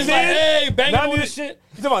 90 days in. Like, hey, banging on this shit.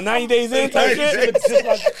 You talking about 90 days in type shit?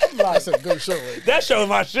 That's a good show. Right? That show is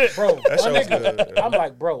my shit. Bro, That show was good. I'm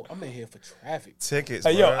like, bro, I'm in here for traffic. Tickets,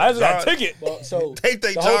 Hey, yo, bro. I just got a ticket. Well, so They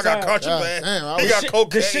think the whole John got time- contraband. Damn, He got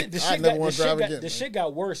cocaine. The shit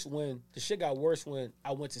got worse when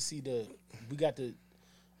I went to see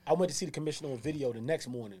I went to see the commissioner on video the next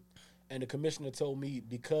morning, and the commissioner told me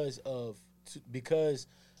because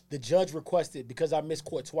the judge requested, because I missed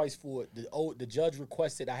court twice for it, the judge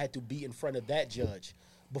requested I had to be in front of that judge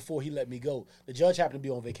before he let me go. The judge happened to be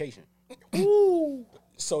on vacation.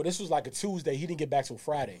 So this was like a Tuesday. He didn't get back till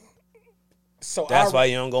Friday. So That's why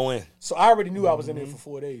you don't go in. So I already knew I was in there for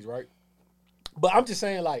 4 days, right? But I'm just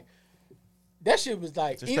saying, like, that shit was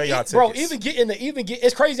like, Just pay y'all bro. tickets.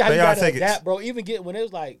 It's crazy how Pay you y'all gotta tickets. adapt, bro. Even get when they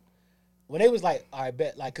was like, all right,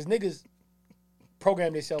 bet, like, cause niggas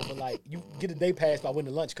program themselves for like, you get a day pass by when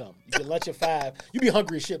the lunch come. You get lunch at 5. You be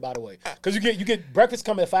hungry as shit, by the way, cause you get breakfast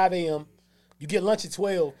come at 5 a.m. You get lunch at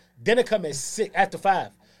 12. Dinner come at 6 after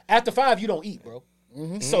 5. After 5, you don't eat, bro.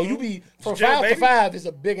 So you be from 5 to 5 is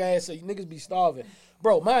a big ass. So you niggas be starving,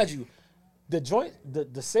 bro. Mind you. The joint,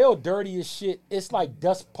 the cell dirty as shit. It's like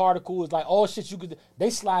dust particles, like all shit you could. They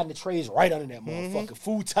sliding the trays right under that motherfucker.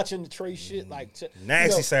 Food touching the tray, shit like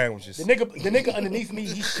Nasty sandwiches. The nigga underneath me,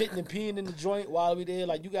 he's shitting and peeing in the joint while we there.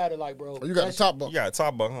 Like you gotta like, bro. Oh, you got the top bunk. You got a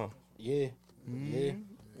top bunk, huh? Yeah.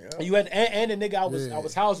 You had and the nigga I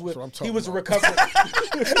was housed with. That's what I'm He was a talking recovering.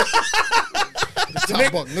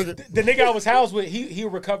 Top bunk, nigga. The nigga I was housed with, he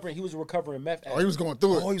recovering. He was a recovering meth addict. Oh, he was going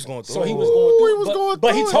through it. Oh, he was going through So he it. was going through. He was going but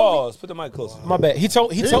through he it. told me. Pause. Put the mic closer. My bad. He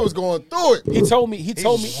told He was going through it. He told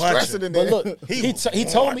me. Stressing in But there. look,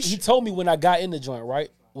 he told me when I got in the joint, right?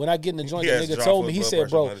 When I get in the joint, He the has nigga drop told for me, he blood said, pressure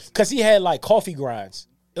bro, medicine. because he had like coffee grinds.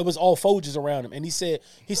 It was all Folgers around him. And he said,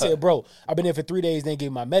 bro, I've been there for 3 days, they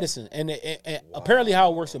gave me my medicine. And apparently how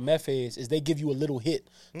it works with meth is they give you a little hit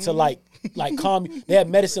to like calm you. They have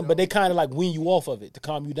medicine, but they kind of like wean you off of it to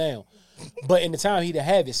calm you down. But in the time he didn't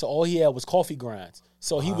have it, so all he had was coffee grinds.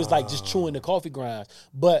 So he was like just chewing the coffee grinds.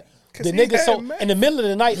 But The nigga so in the middle of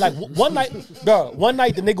the night, like one night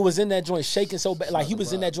the nigga was in that joint shaking so bad, like he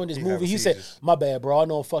was in that joint. This movie, he said, "My bad, bro. I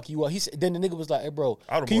know I'm fucking you up." He said, then the nigga was like, "Hey, bro,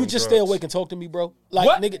 can you just stay awake and talk to me, bro?"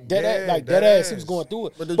 Like nigga, dead ass. He was going through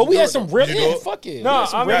it, but we had some real fuck it. No,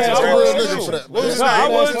 I mean, I'm a real nigga for that. What was his name? I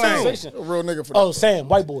was too. A real nigga for that. Oh, Sam,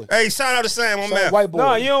 white boy. Hey, shout out to Sam, my man. White boy.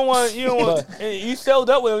 No, you don't want. You sold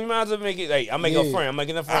up with him. You might as well make it. Like, I'm making a friend. I'm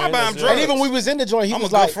making a friend. I buy him And drugs. even when we was in the joint, he I'm was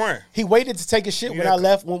a good like, friend. he waited to take his shit when I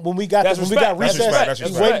left. When we got That's when we respect. got That's recess, respect. That's he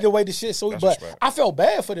respect. waited to wait the shit. So, but respect. I felt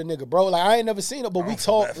bad for the nigga, bro. Like I ain't never seen it, but we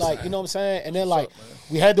talked like you know what I'm saying. And then like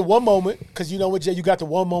we had the one moment because you know what, Jay, you got the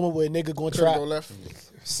one moment where a nigga going to Go try left.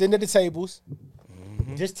 sitting at the tables,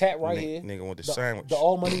 just tap right here. Nigga want the sandwich. The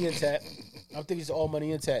all money in tap. I'm thinking it's all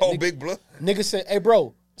money in tap. Oh, Nigga, big blood. nigga said, "Hey, bro."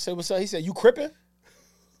 I said, "What's up?" He said, "You crippin'?"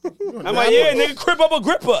 I'm like, yeah, nigga, crip up a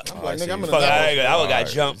grip up. Like, nigga, I'm in Fuck, I Annapolis. would got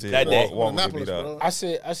jumped that day. Annapolis, bro. I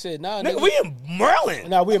said, "Nah, Nigga, nigga." we in Maryland.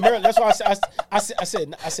 Nah, we in Maryland. That's why I said,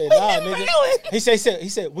 nah, nigga. He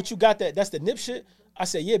said, what you got that? That's the Nip shit. I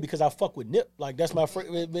said, yeah, because I fuck with Nip. Like that's my friend,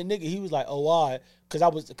 nigga. He was like, oh, why?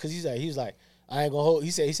 Because he was like, I ain't gonna hold. He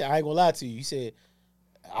said, I ain't gonna lie to you. He said,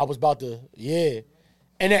 I was about to, yeah.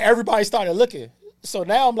 And then everybody started looking. So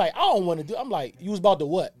now I'm like, I don't want to do. I'm like, you was about to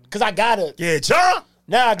what? Because I gotta. Yeah, John.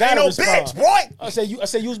 Now I gotta Ain't no respond. bitch, boy. I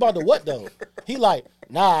said you was about to what though? He like,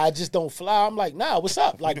 nah, I just don't fly. I'm like, nah, what's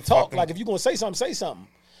up? Like talk. Like if you gonna say something, say something.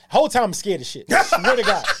 Whole time I'm scared of shit. Swear to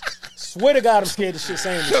God. Swear to God, I'm scared of shit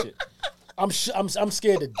saying this shit. I'm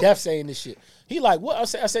scared to death saying this shit. He like, what?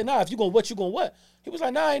 I said, nah, if you gonna what, you gonna what? He was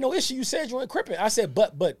like, nah, ain't no issue. You said you ain't crippin'. I said,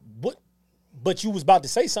 but what? But you was about to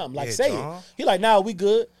say something. Like, say John. it. He like, nah, we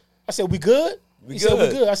good. I said, we good? He said, we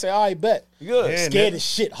good. I said, all right, bet. You good? Yeah, Scared nigga. as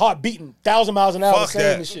shit. Heart beating 1,000 miles an hour Fuck saying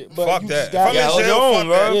that. this shit. But Fuck you that. just got If I'm in hold jail, your fuck own,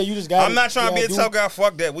 that. bro. Yeah, you just got I'm not trying to be a tough guy.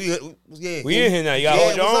 Fuck that. We We in here now. You got to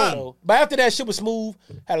hold your what's own. up? But after that shit was smooth,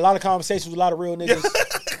 had a lot of conversations with a lot of real niggas.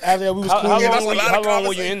 After that, we was How cool. long that's a were you- lot of how long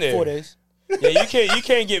were you in there? 4 days. Yeah, you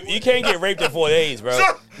can't get raped in 4 days, bro.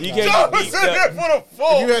 You can't John get was beat in there up. for the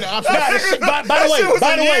full. You had the option. Nah, the shit, by the way, was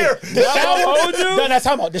a year. the shower. told you? No, that's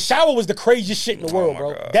talking about. The shower was the craziest shit in the world,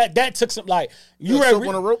 bro. God. That took some like you You ready, soap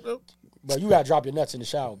on a rope though? bro. You gotta drop your nuts in the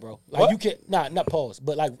shower, bro. Like What? you can't, not pause,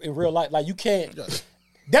 but like in real life, like you can't.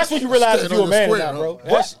 That's when you realize if Stand you a on man the or not, square, bro.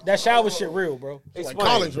 huh? That shower shit real, bro. Like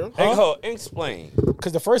college, bro. Explain.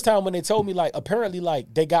 Because the first time when they told me, like, apparently,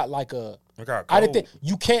 like, they got like a. It got I didn't cold. think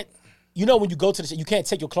you can't. You know when you go to the shit, you can't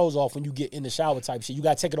take your clothes off when you get in the shower type shit. You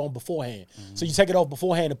gotta take it on beforehand. So you take it off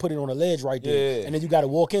beforehand and put it on a ledge right there, Yeah. and then you gotta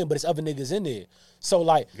walk in. But it's other niggas in there. So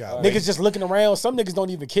like gotta niggas wait. just looking around. Some niggas don't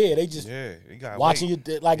even care. They just Yeah, you got watching you.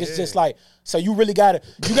 Like it's just like so. You really gotta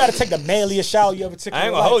take the manliest shower you ever took. I ain't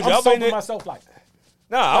in gonna your hold life. you. I'm I've been soaping in- myself like.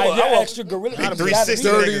 Nah, I Like, you're will. extra gorilla. Big You 360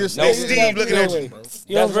 gotta be- nigga. this No nigga. Steve looking at you. You know That's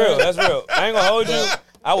what I'm real. saying? That's real. I ain't gonna hold you.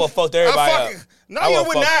 I will fuck everybody up. No, I you will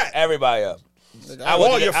would fuck not. everybody up. I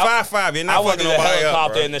Oh, would you're 5'5". You're I not would fucking do the nobody up,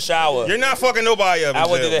 helicopter bro. in the shower. You're not fucking nobody up. I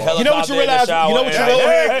would do the helicopter You know what you in the realize? shower. You know what you and-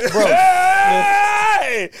 realize, bro?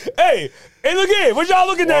 Hey, look here. What y'all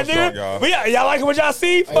looking at, Walk drunk, nigga? y'all. But y'all liking what y'all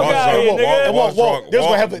see? Fuck Walk out drunk, here, nigga. walk. They was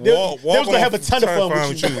gonna have a- they was gonna have a ton of fun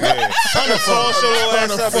with you. Yeah. Ton of fun. Show your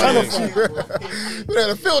ass up Ton in of there. fun. We had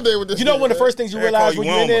a field day with this. You know nigga, one of the man. first things you They realize call you when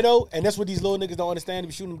you're in Wilma. there though, and that's what these little niggas don't understand to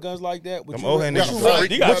be shooting them guns like that. What Them you old re- head what niggas you freak. realize-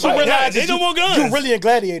 You got what you fight. realize They is no more guns. You really in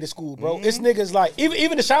gladiator school, bro. It's niggas like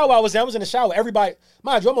even the shower I was in the shower. Everybody,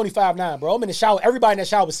 mind you, I'm only 5'9", bro. I'm in the shower. Everybody in that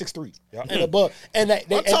shower was 6'3" and above. And they,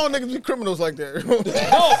 I'm telling niggas be criminals like that.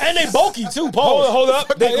 no, and they bulky too. Pause. Hold up.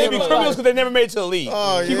 They be Like- criminals because they never made it to the league.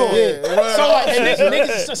 Oh, Keep yeah. on. Yeah. So like, and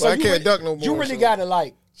niggas, so Well, I you can't really, duck no more, You really so- gotta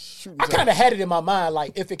like. Shooting I time. kind of had it in my mind,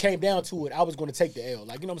 like if it came down to it, I was going to take the L.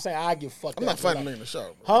 Like you know what I'm saying? I get fucked. I'm up. not fighting Like, nigga in the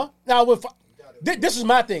shower. Bro. huh? Now with this is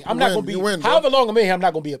my thing. I'm not win, gonna be. you win, bro. however long I'm in here, I'm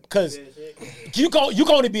not gonna be because you can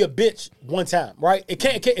only be a bitch one time, right? It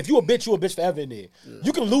can't if you a bitch forever in there.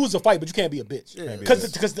 You can lose a fight, but you can't be a bitch.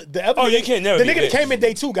 Because the other Oh, you nigga- can't never the be a nigga that bitch. came in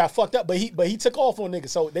day 2 got fucked up, but he took off on niggas,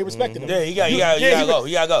 so they respected him. Yeah, you gotta go.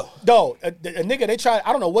 You gotta go. No, a nigga, they tried,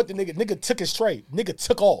 I don't know what the nigga took his tray. Nigga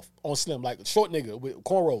took off on Slim, like a short nigga with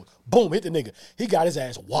cornrows. Boom, hit the nigga. He got his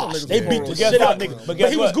ass washed. niggas They with beat the cornrows. shit Guess out of what? nigga. But guess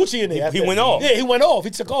But he was what? Gucci in there. He after went that. off. Yeah, he went off. He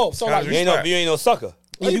took off. So like, You ain't no sucker.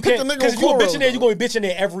 How you you pick can't, the nigga because with if you a bitch cornrows, in there, though? you're gonna be bitch in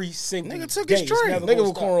there every single Nigga took day. his It's tray. never Nigga gonna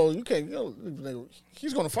with stop. cornrows, you can't. Nigga,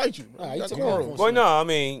 he's gonna fight you. Bro. Nah, You he got took cornrows. off. Well, no, I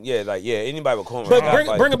mean, anybody with cornrows.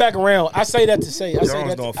 But bring it back around. I say that to say. I say Jones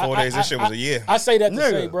that doing 4 days. This shit was a year. I say that to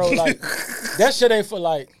say, bro, like that shit ain't for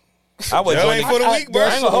like. I would That join ain't the for the week, bro. I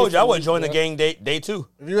ain't gonna hold you. I would join the gang day 2.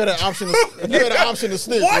 If you had an option, to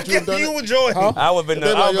snitch, What would you have can done you it? enjoy? I would have been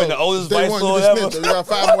the oldest day vice one, you lord can ever. snitch, you got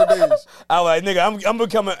 5 more days. I was like, nigga,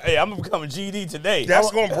 I'm becoming GD today.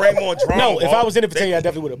 That's gonna bring more drama. No, if bro. I was in the battalion, I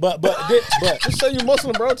definitely would have. But Just say you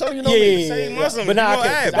Muslim, bro. Tell him you know yeah, me. Say Muslim, But nah, you know I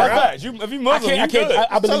can't. that, 'cause bro. I- If you Muslim, I can't. you good. I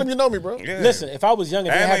Tell him believe. you know me, bro. Yeah. Listen, if I was young and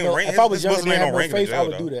That didn't have ain't no, rank- if I was this young and Muslim didn't ain't have no no rank in faith, I jail,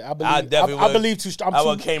 would do though. that. I definitely believe too. I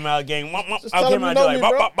would came out gang. Just I tell came him you out know like, me,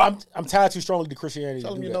 bop, bro. bop, bop. I'm tied too strongly to Christianity.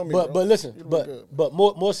 Tell to him do you that. know me, but bro. listen, You doing good. but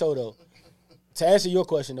more so though. To answer your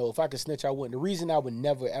question though, if I could snitch, I wouldn't. The reason I would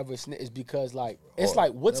never ever snitch is because like it's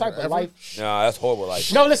like what type of ever? life. Nah, that's horrible. Like,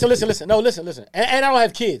 No, listen. No, listen. And I don't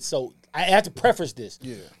have kids, so I have to preface this.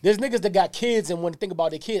 Yeah. There's niggas that got kids and want to think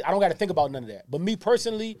about their kids. I don't got to think about none of that. But me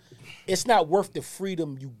personally, it's not worth the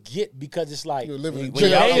freedom you get because it's like You're living in when your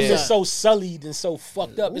you're out names there- are so sullied and so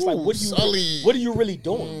fucked up. It's like Ooh, what sullied. are you really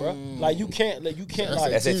doing, bro? Like you can't like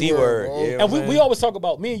that's a T T word, word. bro. Yeah, and man. we always talk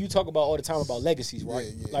about, me and you talk about all the time about legacies,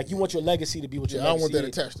 right? Yeah, like you want your legacy to be what your Yeah, I don't legacy want that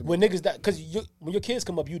is. attached to me. When niggas die, because when your kids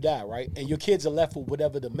come up, you die, right? And your kids are left with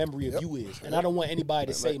whatever the memory of you is. And I don't want anybody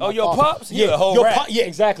to say, oh, my your father- pops? He a whole your rat. yeah,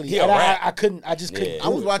 exactly. He a And rat. I just couldn't. Yeah. do I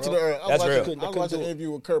was it, watching bro. That's real. I was watching do an it.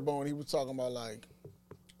 interview with Kurt Bone. He was talking about like,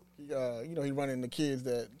 he running the kids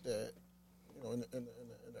that in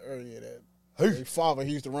the area that their father,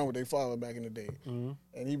 he used to run with their father back in the day, and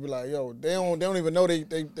he'd be like, yo, they don't even know they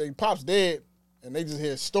pops dead, and they just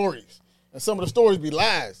hear stories. And some of the stories be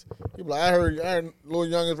lies. He be like, I heard little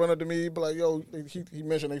youngins run up to me. He be like, yo, he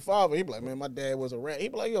mentioned their father. He be like, man, my dad was a rat. He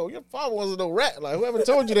be like, yo, your father wasn't no rat. Like, whoever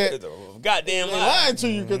told you that, Goddamn they lie. lying to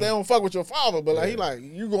you because they don't fuck with your father. But like, he like,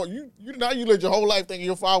 you lived your whole life thinking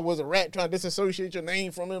your father was a rat, trying to disassociate your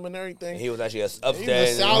name from him and everything. He was actually a He was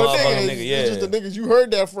upstanding a solid motherfucking nigga. nigga. Yeah, It's just the niggas you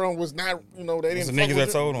heard that from was not, they It's didn't the fuck niggas with that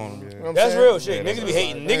you. told on him. You know Yeah. what I'm that's saying? real shit. Yeah, Niggas be that's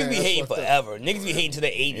hating. right. Niggas be Man, hating that's fucked forever. Niggas be hating to the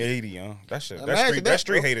 80s. 80, that shit. Imagine That that,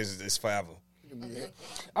 street bro. hate is forever.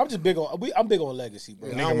 I'm just big on. I'm big on legacy, bro.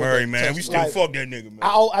 I don't Nigga want Murray, that man. We touch still like- fuck that nigga, man.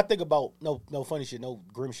 I think about no funny shit, no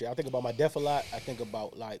grim shit. I think about my death a lot. I think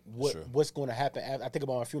about like what's going to happen. I think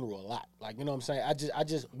about my funeral a lot. Like, you know what I'm saying? I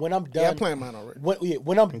just when I'm done. Yeah, I planned mine already.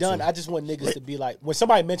 When I'm done, I just want niggas to be like, when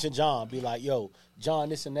somebody mentioned John, be like, yo, John,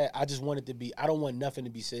 this and that. I just want it to be. I don't want nothing to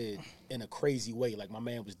be said in a crazy way. Like my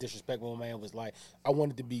man was disrespectful. My man was like, I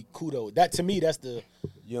want it to be kudos. That to me, that's the.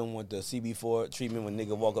 You don't want the CB4 treatment when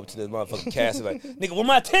nigga walk up to the motherfucking casket like, nigga, where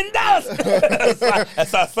my $10?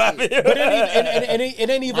 That's outside here. But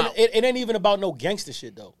it ain't even about no gangster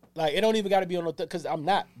shit though. Like it don't even got to be on no because I'm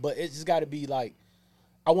not. But it just got to be like,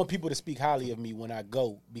 I want people to speak highly of me when I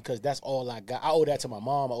go because that's all I got. I owe that to my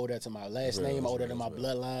mom. I owe that to my last name. I owe that to my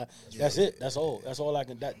bloodline. That's it. That's all. That's all I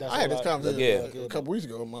can. That's I had all this conversation Yeah. a couple weeks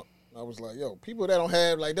ago. I was like, yo, people that don't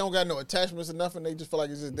have, like, they don't got no attachments or nothing, they just feel like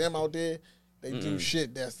it's just them out there. They do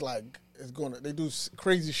shit that's like, they do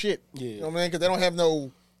crazy shit. Yeah. You know what I mean? Because they don't have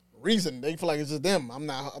no reason. They feel like it's just them. I'm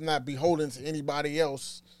not beholden to anybody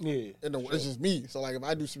else. Yeah. It's just me. So, like, if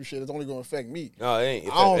I do some shit, it's only going to affect me. No, it ain't.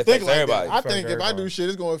 I don't think like everybody. that. I think if I do shit,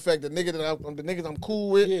 it's going to affect the niggas I'm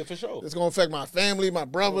cool with. Yeah, for sure. It's going to affect my family, my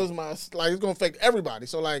brothers, it's going to affect everybody.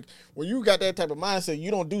 So, like, when you got that type of mindset, you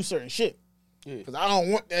don't do certain shit. Yeah. Because I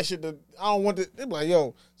don't want that shit they be like,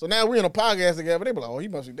 yo, so now we in a podcast together, they be like, oh, he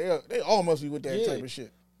must be, they all must be with that Yeah. type of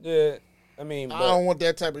shit. Yeah, I mean, I but don't want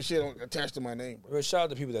that type of shit attached to my name, bro. real shout out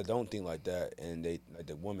to people that don't think like that and they, like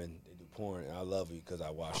the women, they do porn and I love you because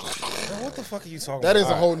I watch it. Bro, what the fuck are you talking That about?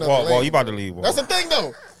 is a whole nother Well, lane, you about to leave. Wall. That's the thing,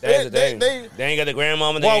 though. That's the thing. They They ain't got the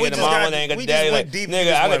grandmama, they Well, ain't we got the just mama, got- they ain't got we the just daddy. went Like, deep, nigga, we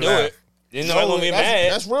just I can went do left. it. You know I'm gonna be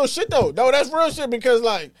mad. That's real shit, though. No, that's real shit because,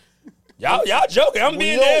 like, Y'all joking. I'm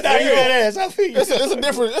being you dead don't- out here. Ass, I feel you. it's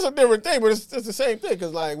a different thing, but it's the same thing.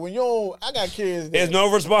 Because, like, when I got kids, There's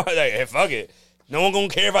no response. Like, hey, fuck it. No one gonna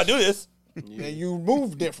care if I do this. and you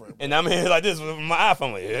move different. And I'm here like this with my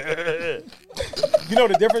iPhone. Like, You know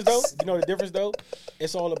the difference though?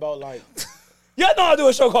 It's all about like. y'all know I do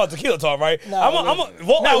a show called Tequila Talk, right? Nah, I'm a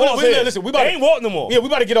Walt. Nah, Walt said, listen, we about they ain't Walt no more. Yeah, we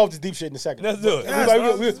about to get off this deep shit in a second. Let's do it. We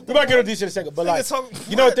about to get off this shit in a second. But like, talk-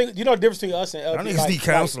 you know the difference between us and Y'all LB, niggas need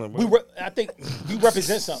counseling, bro. I think you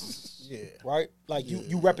represent something. Yeah. Right? Like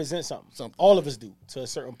you represent something. Something. All of us do to a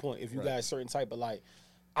certain point. If you got a certain type of like,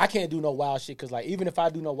 I can't do no wild shit because like even if I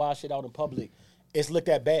do no wild shit out in public, it's looked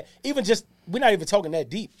at bad. Even just we're not even talking that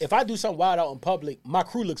deep. If I do something wild out in public, my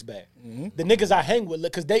crew looks bad. The niggas I hang with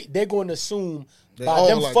look because they're going to assume by all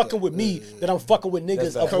them like fucking that. with me that I'm fucking with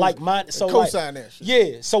niggas of Co- like mind. So co-sign like, that shit.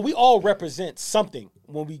 yeah. So we all represent something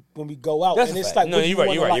when we go out, That's and a it's fact. like No, what do you're you right,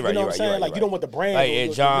 wanna, you're right, like, you're right, you know you're what I'm right, saying? you're Like right. you don't want the brand. Like, or yeah,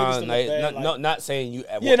 your niggas John, to like, look bad, not saying you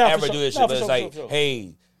Yeah, nah, ever for do sure. this Nah, shit, for but it's sure, like, for sure.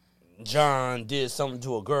 hey, John did something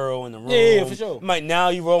to a girl in the room. Yeah, for sure. Like now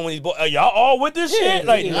you rolling with these boys. Y'all all with this shit?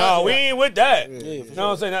 Like, no, we ain't with that. You know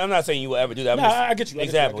what I'm saying? I'm not saying you will ever do that. I get you.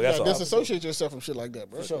 Exactly. That's all. Disassociate yourself from shit like that,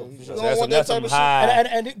 bro. For sure. You don't want that type of shit. high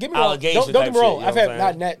And get me wrong. allegations Don't get me type wrong. shit, I've you know had what I'm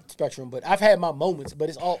not in that spectrum, but I've had my moments.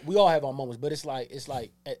 But we all have our moments. But it's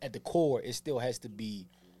like at the core, it still has to be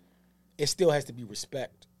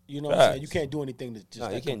respect. You know what I'm saying? You can't do anything to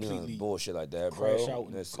just you can't do completely bullshit like that, crash bro. out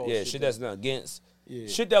and That's, call yeah, shit shit that- that's not against. Yeah.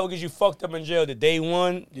 Shit that will get you fucked up in jail the day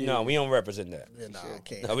one. No, we don't represent that. Yeah, nah, I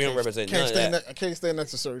can't. No, we don't represent none of that. I can't stand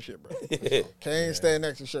next to certain shit, bro. Can't stand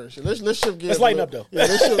next to certain shit. Let's shift gears. Let's lighten up, though. Yeah,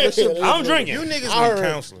 let's shift gears. I'm drinking. You niggas I need heard-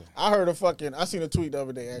 counseling. I heard I seen a tweet the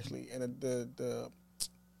other day actually, and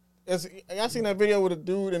I seen that video with a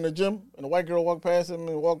dude in the gym, and a white girl walked past him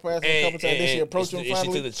a couple times. Then she approached him and she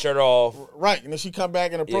finally. took the shirt off. Right, and then she come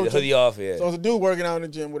back and Yeah, approach the hoodie him. off, yeah. So it's a dude working out in the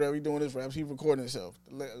gym, whatever, he doing his raps, he recording himself.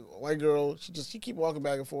 The white girl, she keep walking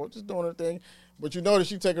back and forth, just doing her thing. But you notice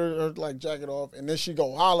she take her like jacket off, and then she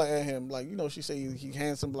go holler at him, like, you know, she say he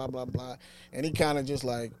handsome, blah, blah, blah. And he kind of just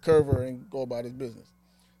like curve her and go about his business.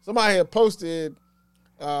 Somebody had posted,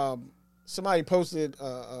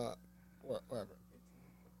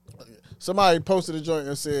 somebody posted a joint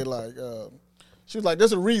and said like, she was like,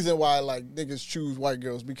 there's a reason why like niggas choose white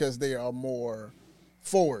girls because they are more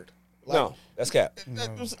forward. Like, No, that's cap.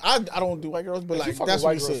 I don't do white girls, but If you like fuck that's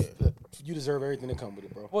with what he white said. girls, you deserve everything that come with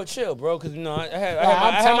it, bro. Well, chill, bro, because you know I had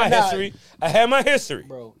I'm my telling you, history. I had my history.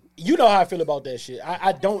 Bro, you know how I feel about that shit.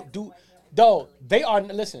 I don't do. Though they are.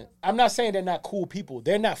 Listen, I'm not saying they're not cool people.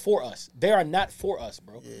 They're not for us. They are not for us,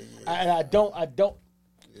 bro. And I don't.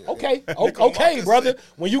 Okay, okay, brother.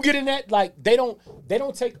 When you get in that, like they don't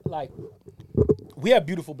take like. We have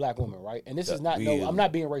beautiful black women, right? And this is not I'm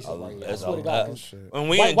not being racist right here. I swear to God. When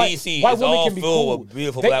we in DC, it's all filled with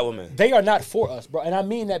beautiful black women. They are not for us, bro. And I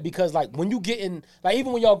mean that because, like, when you get in, like,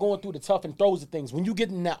 even when y'all going through the tough and throes of things, when you get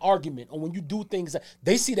in that argument or when you do things,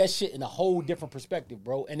 they see that shit in a whole different perspective,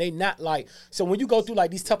 bro. And they not like, so when you go through,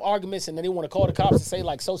 like, these tough arguments and then they want to call the cops and say,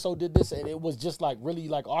 like, so-so did this and it was just, like, really,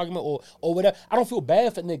 like, argument or whatever, I don't feel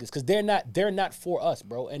bad for niggas because they're not for us,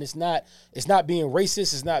 bro. And it's not being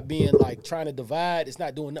racist. It's not being, like, trying to divide. It's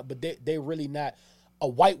not doing that, but they really not a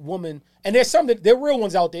white woman. And there's some they're real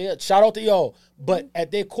ones out there. Shout out to y'all. But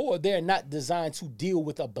at their core, they're not designed to deal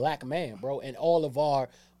with a black man, bro. And all of our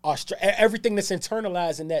everything that's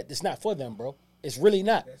internalized in that, it's not for them, bro. It's really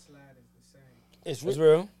not. It's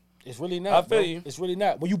real. It's really not. I feel bro. you. It's really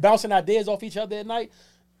not. When you bouncing ideas off each other at night,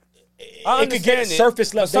 I it could get understand it,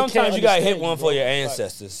 surface level. but sometimes you gotta hit understand one bro. for your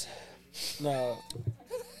ancestors. Nah.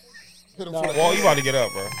 Hit him No. for the Well, you about to get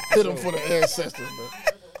up, bro. hit him for the ancestors, bro.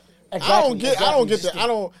 Exactly, I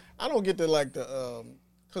don't get the like the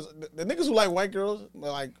because the niggas who like white girls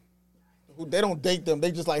like who they don't date them,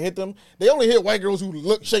 they just like hit them. They only hit white girls who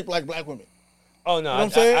look shaped like black women. Oh no, You know what I'm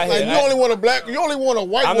saying? Like you only want a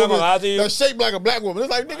white I'm not woman gonna lie to you. that's shaped like a black woman.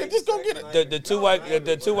 It's like nigga, just go get it. the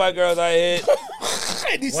two white girls I hit.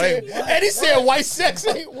 And he said white sex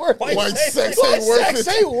ain't worth it. White sex ain't worth Sex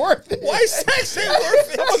it. ain't worth it. White sex ain't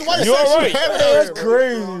worth it. How much white You sex all you right. have out That's here, bro?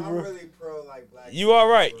 crazy, I'm bro. really pro like black. You all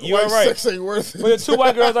right? You all White right? sex ain't worth it. But the two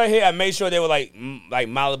white girls I hit, I made sure they were like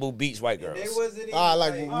Malibu Beach white girls. They wasn't even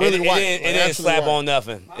like It, really it white. didn't, it Like, didn't actually slap white. on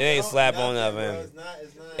nothing. It ain't slap on Bro, nothing. it's not.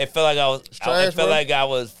 It felt like I was. trash, it felt bro. like I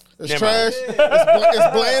was. It's never mind. trash.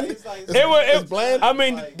 It's bland. It's like- It's bland. I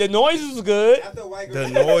mean, the noise was good. After white The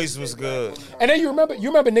girls- noise was good. And then you remember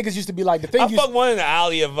niggas used to be like the thing I you fucked one in the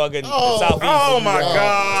alley of fucking Oh. Southeast. Oh my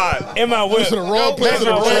God. In my whip. to the wrong place In at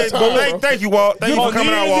the my wrong whip. time. Thank you, Walt. Thank you On for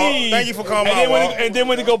coming New out, Year's Walt. Eve. Thank you for coming and out, then Walt. and then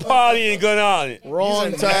when to go party and gun on it.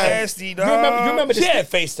 Wrong time. Nasty, dog. You remember She had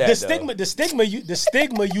face tat, the though.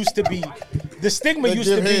 stigma used to be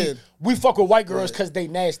give head. we fuck with white girls because they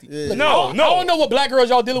nasty. Look, No, I don't know what black girls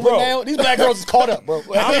y'all dealing with Bro. now. These black girls is caught up, bro.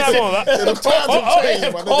 I'm not gonna lie. The times have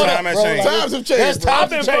changed, my Caught nigga. up, Time has bro. changed. Times have changed, That's bro. time I've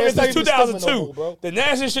been to fucking change. since It's not even 2002. bro. The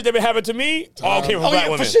nastiest shit that been happening to me all came from Oh black yeah,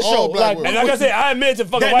 women. for shit All show. black Like, women. And like I said, I admit to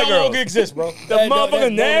fucking that white no longer girls. exists, bro. The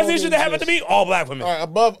motherfucking nasty shit that happened to me, all black women. All right,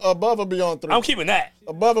 above or beyond 3. I'm keeping that.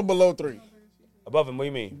 Above or below 3. Above him, what do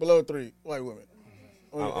you mean? Below 3, white women.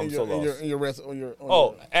 I'm so lost. In your rest, on your.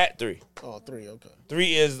 Oh, at 3. Oh, 3. Okay.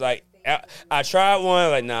 3 is like I tried one,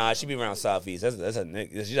 like nah, she be around Southeast. That's a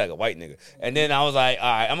nigga. She's like a white nigga. And then I was like,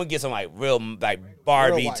 all right, I'm gonna get some like real like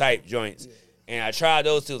Barbie Real white. type joints. And I tried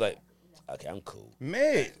those two, like, okay, I'm cool.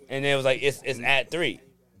 Mid. And then it was like it's at 3.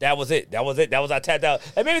 That was it. That was I tapped out.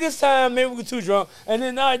 Like maybe this time, maybe we were too drunk. And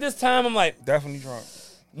then this time I'm like, Definitely drunk.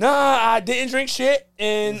 nah, I didn't drink shit.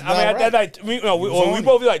 And It's I mean, not right. we horny.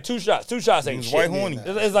 both did like 2 shots. 2 shots ain't was shit. white horny.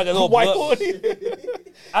 It's like a little White blood. horny.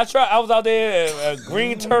 I was out there,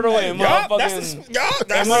 Green Turtle and Yup, motherfucking. that's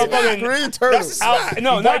and motherfucking Green Turtle. That's the spot.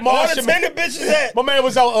 No, White not All Martian. the tender bitches at. My man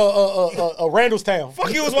was out Randallstown.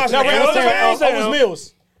 Fuck you was watching Not the Randallstown. Randallstown. Owens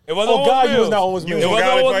Mills. It wasn't Oh God, Owens you was Mills. not Owens You Mills. was It on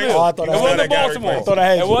wasn't Gallery Owens Place? Mills. Oh, I thought It I had wasn't that Gallery Baltimore. Place. I thought I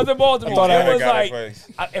had It you. wasn't Baltimore. I thought I It had was Gallery like Place.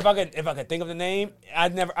 if I can think of the name, I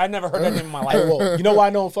never heard that name in my Hey, life. well, you know why I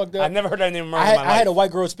know I'm fucked up? I never heard that name in my I life. had a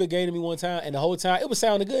white girl spit game to me one time, and the whole time it was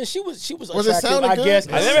sounding good. And she was Was it attractive, sounding I good? guess.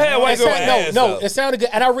 I never had a white girl with ass, No, though. it sounded good,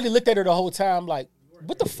 and I really looked at her the whole time like,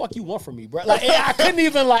 what the fuck you want from me, bro? Like, I couldn't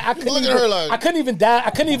even Look at her like- I couldn't even die. I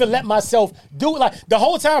couldn't even let myself do it. Like the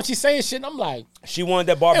whole time she's saying shit, and I'm like, She wanted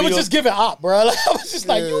that it Barbados. was just giving up, bro. Like, I was just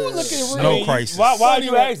like, Yeah. you looking Snow real. crisis. Why did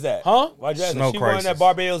you ask that? Huh? Why'd you ask Snow that? She wanted crisis. that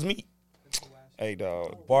Barbados meat. Hey,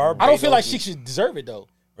 dog. Barbados I don't feel like she meat. should deserve it though.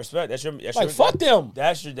 Respect. That's your. Like, fuck them.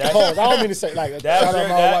 That's your. Pause. I don't mean to say like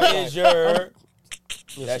That is your.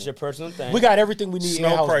 That's your personal thing. We got everything we need in Snow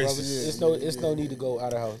the house, crisis. bro. It's no need to go out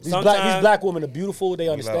of the house. These Sometimes- black women are beautiful. They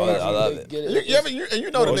understand. I love They it. get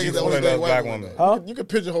You know the Oh, niggas she's the only one of day those white black women. women. Huh? You can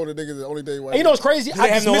pigeonhole the niggas the only day white. And you know what's crazy? I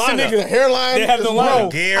have no dismiss a lineup. the nigga. hairline. They have is no low.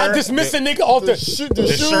 lineup. Gear, I dismiss a nigga off The the. shirt.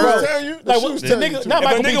 shirt. Tell you. Like, The what- shoes the tell nigga- you too. not If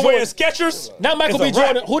Michael a B. nigga Jordan. wearing Skechers, Not Michael it's B. a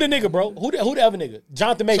wrap. Jordan. Who the nigga, bro? Who the other nigga?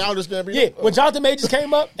 Jonathan Majors. Childish Gambino? Yeah. When Jonathan Majors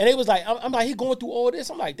came up and they was like, I'm like, he going through all this.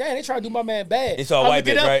 I'm like, damn, they trying to do my man bad. He saw a I white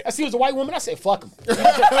look it bitch, up, right? I see it was a white woman. I said, fuck him.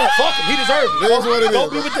 Fuck him. He deserves it. It is what it Don't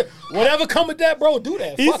is. be with the, whatever come with that, bro. Do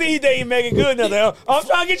that. he Fuck him. see that he making good now. Like, I'm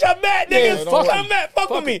trying to get y'all back, Yeah, niggas. fuck Come him. back, fuck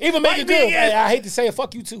with me. Even make Like it me, good. yeah. Hey, I hate to say it,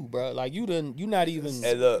 fuck you too, bro. Like you not even.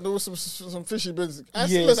 Hey, look. There was some fishy business.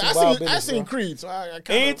 Yeah, Listen, some wild I business, seen bro. Creed, so I kind of.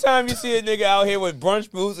 Anytime you see a nigga out here with brunch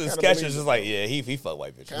boots and Gotta Skechers, believe it's it. like, yeah, he fuck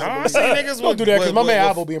white bitches. Nah, I see niggas Don't with do that because my man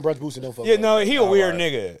with- Avo being Brunch Booster don't fuck. Yeah, with no, he a weird right.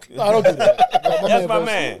 nigga. me. No, don't do that. That's my Bo-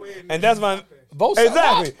 man, and that's my Bo-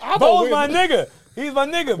 exactly. Avo Bo's weird. my nigga. He's my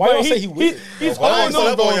nigga. Why but y'all say he weird? He's Bo holding ain't on.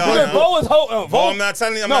 say Bo, y'all Because know. Bo is holding. Bo, I'm not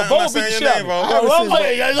telling you. I'm No, not Bo saying beat your shit out name, of Bo. me. haven't Well, seen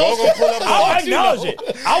Bo gonna pull up. I acknowledge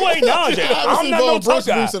it. I will acknowledge it. I haven't I'm seen not Bo no and tough Bruce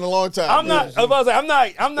guy. Bruce in a long time. I'm not. I was about to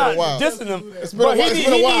say, I'm not a while. dissing him. It's been But a while. he It's need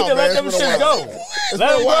been a while, to let man. them It's been a shit while. go. It's Let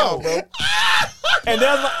been it a while, go. bro. And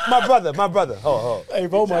that's my brother. Hold. Hey,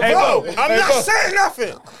 Bo, my Hey, bro. Bo. I'm Hey, not Bo. saying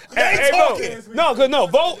nothing. They Hey, ain't Bo. talking. No, cause no,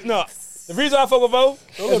 Bo. No. The reason I fuck with Bo.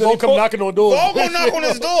 Let Bo come knocking on doors. Bo gonna knock on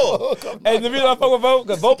his door. And the reason I fuck with Bo,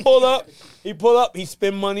 because Bo pull up, he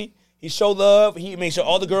spend money, he show love, he make sure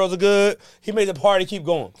all the girls are good, he made the party keep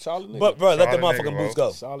going. Solid nigga. But bro, let the Solid nigga, motherfucking bro. boots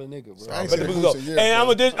go. Solid nigga, bro. I ain't Let the seen boots go. Bruce in years, And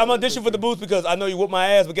bro. I'm audition for the boots because I know you whoop my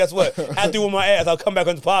ass, but guess what? After you whoop my ass, I'll come back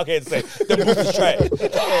on the podcast and say, the boots is trash.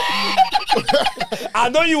 I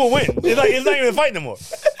know you will win. It's not even a fight no more.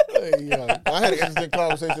 Hey, yeah. I had an interesting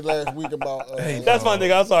conversation last week about. That's my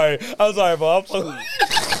nigga. I'm sorry, Bo. Both of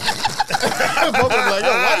them like, yo,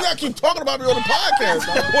 why do y'all keep talking about me on the podcast?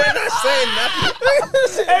 dog? We're not saying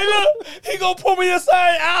nothing. Hey, look, he gonna pull me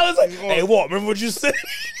aside. Alice like, hey, what? Remember what you said?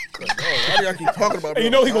 Why do y'all keep talking about me?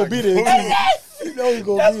 And you on know the he gonna be there. too. You know he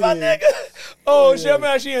gonna That's be my there. nigga. Oh shit,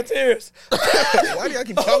 man, she in tears. podcast? Why do y'all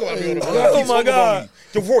keep talking about me on the podcast? Oh my god.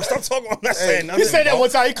 Divorce. Stop talking. I'm not saying nothing. He said that one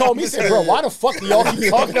time. He called me. He said, "Bro, why the fuck do y'all keep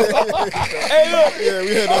talking about?" Hey, look. Yeah,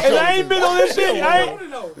 we had that And I ain't been on this shit. I ain't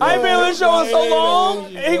been on this show in so long.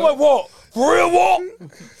 And he went, Walt, for real, Walt?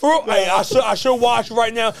 For real? Hey, I should watch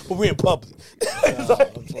right now, but we in public. It's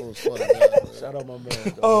like, Shout out my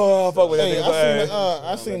man. oh, I fuck with that Hey,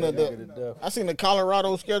 nigga. I seen the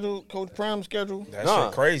Colorado schedule, Coach Prime schedule. That Nah.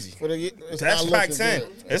 shit crazy. For the, it's That's not looking Pac-10.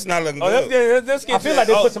 good. It's not looking Oh, good. let's get I feel like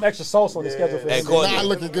they oh, put some extra sauce on the schedule for Hey, him. Courtney. Not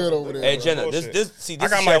looking good over there. Hey, bro. Jenna, Bullshit. this I is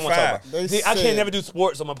got shit my I want to talk five. about. They See, I said- can't never do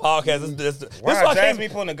sports on my podcast. This Why why I Jasmine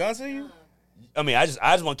can't. putting a gun to you? I mean, I just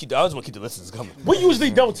want to keep the listeners coming. We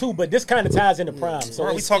usually don't too, but this kind of ties into Prime. So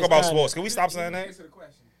Bro, we it's- talk it's about kinda- sports. Can we stop saying that? Answer the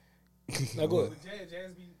question. Now go ahead.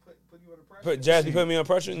 Jazz be put you under pressure. But Jazz be putting me on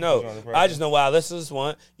pressure? No. under pressure. I just know why listeners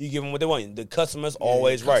want. You give them what they want. The customer's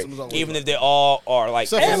always right. customer's always Even right. if they all are like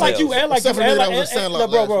Except for And like you, themselves. and like you, Except for and me, like, that was a Sandlot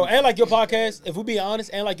bro, last bro, week. and like your podcast. If we be honest,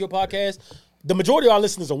 and like your podcast, the majority of our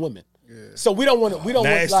listeners are women. So we don't want to. We don't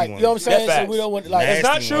want Nasty like you know what I'm saying. That's So we don't want like. It's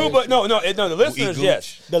not Nasty true, ones. but no, the listeners, gooch.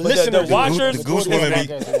 yes. The But listeners- the watchers, The goose It's women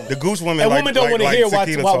not- the goose women And like women don't want to like hear why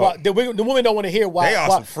tequila talk. the women don't want to hear They why are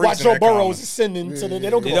why, some freaks why in Joe that Burrows comment. is sending to the. They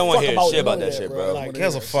don't They give don't a wanna fuck hear about shit about none of that shit, bro. Like,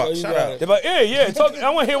 Gives a fuck. so you Shut gotta- up. They're like, yeah. I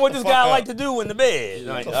want to hear what this guy up. like to do in the bed.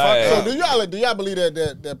 Like, all So right. do y'all believe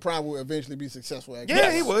that Prime will eventually be successful? Actually?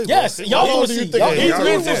 Yeah, he would. Yes, He y'all would. long gonna do you see. think Y'all- it is? He's Yeah,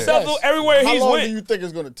 been yeah. successful everywhere How he's long do went. you think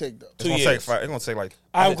it's going to take though? It's gonna take 5. It's gonna take like.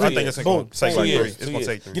 I I agree. think it's Boom. gonna take like 3. years. It's gonna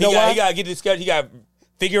take 3. You know why? He got to get this schedule. He got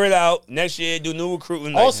figure it out. Next year, do new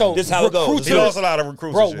recruiting. Like, Also, this is how it goes. recruiters- He lost a lot of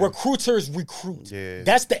recruits. Bro, this year. recruiters recruit. Yeah.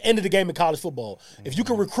 That's the end of the game in college football. If you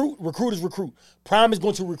can recruit, recruiters recruit. Prime is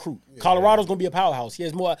going to recruit. Colorado's going to be a powerhouse. He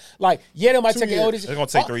has more, like, yeah, they might take all these. It's gonna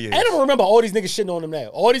take 3 years. And I remember all these niggas shitting on him now.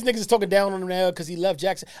 All these niggas is talking down on him now because he left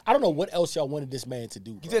Jackson. I don't know what else y'all wanted this man to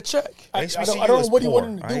do. Get bro. that check. I HBCU don't is know what he poor. wanted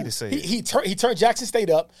him to I do. hate to say it. He turned Jackson State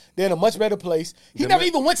up. They're in a much better place. He never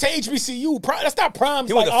even went to HBCU. That's not Prime's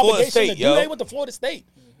He went like, to Florida obligation State, to do yo. that. He went to Florida State.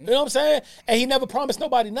 You know what I'm saying? And he never promised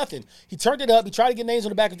nobody nothing. He turned it up. He tried to get names on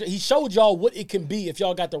the back of it. He showed y'all what it can be if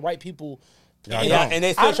y'all got the right people. And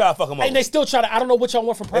they still try to fuck him up. And they still try to. I don't know what y'all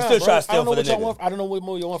want from Prime. still bro. try to steal I don't know for what the y'all nigga. want. I don't know what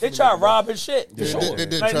more you want. They from try to the nigga, bro. rob his shit. For sure. They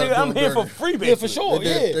did Like, try to nigga, do I'm him here for dirty. free, Yeah, for basically. sure.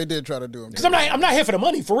 They did try to do him. Because I'm not here for the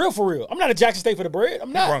money. For real. I'm not at Jackson State for the bread.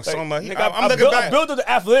 I'm not. Brought so much. Nigga, I'm I looking built, back. I built up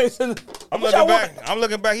the athletics. And I'm what y'all looking want? back. I'm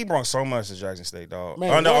looking back. He brought so much to Jackson State, dog.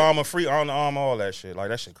 Man, Under what? Armour, free Under Armour, all that shit. Like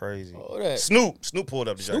that shit crazy. All that. Snoop pulled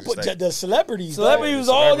up to Snoop, Jackson State. the celebrities. Celebrity dog. was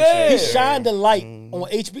all there. He shined the light on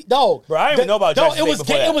HB. Dog. Bro, I didn't even know about dog, Jackson State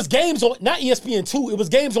before that. It was games on, not ESPN2. It was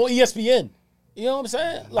games on ESPN. You know what I'm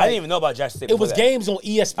saying? I didn't even know about Jackson State. It was before that. games on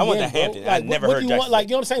ESPN. I went to bro. Hampton. I Like, never what heard do you Jackson want? Like, State.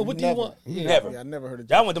 you know what I'm saying? What do you want? Never. Yeah, I never heard of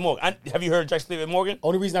Y'all went to Morgan. Have you heard of Jackson State at Morgan?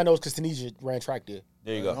 Only reason I know is because Tanisha ran track there.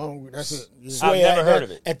 There you go. Oh, that's it. Yeah. I've never heard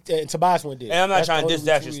of it. And Tobias went there. And I'm not That's trying to the diss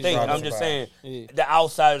only Jackson two State. reasons I I'm know. just saying Yeah. the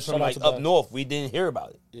outsiders from Shout out like to up Bob. north, we didn't hear about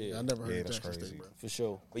it. Yeah, I never heard of that's Jackson crazy. State, bro. For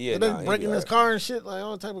sure. But yeah, They nah, breaking he- his car and shit, like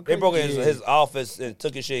all type of They crazy. broke in his office and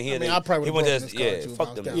took his shit. He I probably he would've went broken to his car, too, if I fuck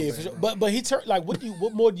was them. down. Yeah, for sure. But he turned like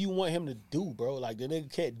what more do you want him to do, bro? Like the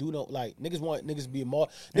nigga can't do no like niggas want niggas to be more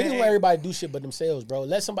niggas want everybody to do shit but themselves, bro.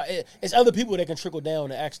 Let somebody it's other people that can trickle down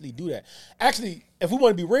and actually do that. Actually, if we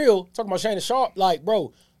want to be real, talking about Shannon Sharp, like,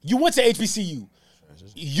 bro, you went to HBCU.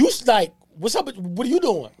 You like, what's up? What are you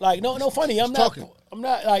doing? Like, no, funny. I'm not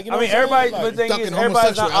like. You know I mean, what I'm everybody. saying? But the thing ducking is, everybody's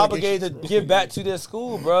not homosexual obligated to give back to their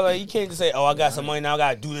school, bro. Like, you can't just say, "Oh, I got some money now. I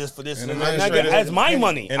got to do this for this." And And that. administrators- That's my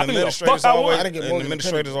money. And I can do the administrators fuck I always, want. I didn't get more than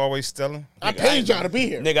administrators always stealing. I paid y'all to be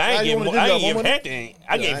here. Nigga, I Now ain't you give. wanna I y'all ain't give more money? Hampton.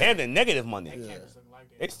 I gave Yeah, Hampton negative money.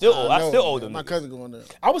 It's still. I know. still owe them. My cousin going there.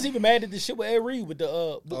 I was even mad at the shit with Ed Reed with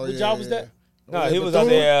the what job was that? No, he was out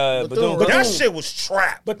there. Bethune, Bethune. That shit was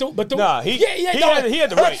trap. But Nah, he had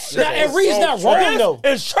the right. Now, Ed Reed's not wrong though.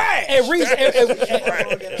 It's trash. Ed Reed's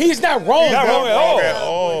he's not wrong. Not bro. wrong at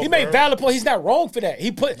all. He made valid point. He's not wrong for that.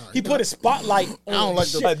 He put a spotlight on. I don't like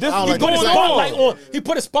the. shit. I don't He like put a the going spotlight on. on. He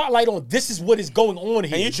put a spotlight on. This is what is going on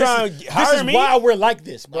here. And you This trying is- to hire This is me? why we're like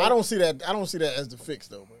this, bro. I don't see that. I don't see that as the fix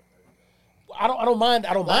though. Bro. I don't mind.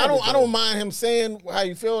 I don't mind. I don't mind him saying how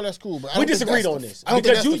you feel. That's cool. But I We don't think disagreed that's on the- this I don't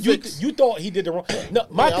think because that's the fix. you thought he did the wrong. No,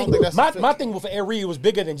 I don't think that's the my fix. thing with Ed Reed was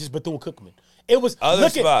bigger than just Bethune Cookman. It was Other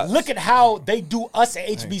spots. look at how they do us at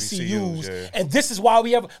HBCUs, yeah. and this is why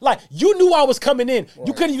we have like you knew I was coming in.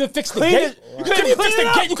 You couldn't even fix the Clean gate. it. You couldn't even fix the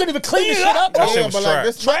gate. You couldn't even clean the shit up, bro. That shit Yeah, was but like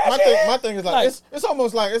trash. this, my thing is like, Like- it's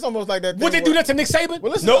almost like that. Would they do that to Nick Saban?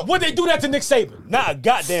 Well, listen, no. Would they do that to Nick Saban? Not a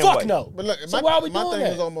goddamn Fuck way. no. But look, So why are we my doing thing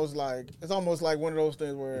that? is almost like one of those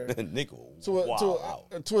things where Nickel. to Wow.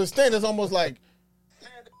 an extent it's almost like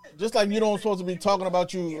just like you don't supposed to be talking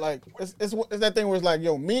about you like it's that thing where it's like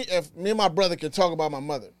yo if me and my brother can talk about my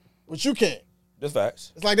mother, but you can't. That's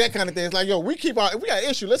facts. It's like that kind of thing. It's like yo if we got an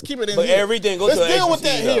issue, let's keep it in But here. everything goes Let's to deal HBCU, with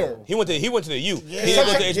that though. here. He went to the U. Yeah, he didn't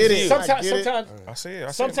go to I get it. HBCU. Sometimes, get it. I see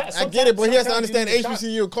it. sometimes, I get it, but he has to sometimes you understand need to shock-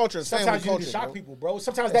 HBCU culture. It's family Sometimes you need culture. to shock bro. people, bro.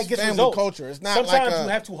 Sometimes It's that gets family results. culture. It's not Sometimes like you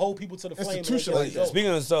a have to hold people to the flame. and institution let like it that. go. Speaking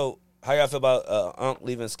of how y'all feel about Unc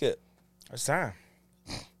leaving Skip? It's time.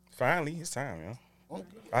 Finally, it's time, yo.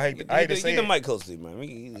 I hate to say Get the it. mic close to you,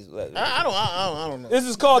 man. I don't know. This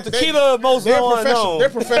is called Tequila Most They're Known professional. Unknown. They're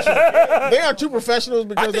professional. They are two professionals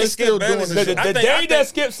because think they're still Skip doing Bayless this is- shit. I The think- day that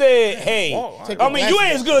Skip said, "Hey, Whoa, I mean, you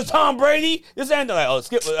ain't as good as Tom Brady," this ain't like, "Oh,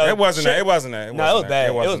 Skip." It wasn't that. It wasn't that. No, it was bad.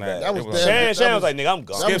 It was wasn't bad. That was It bad. Shannon was- was like, "Nigga, I'm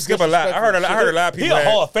gone." was Skip a lot. I heard a lot of He people. a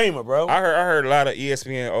had- Hall of Famer, bro. I heard a lot of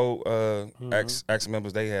ESPN ex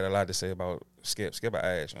members. They had a lot to say about Skip. Skip a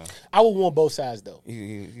ass, man. I would want both sides though.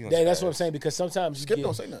 He That's what I'm saying because sometimes you Skip get,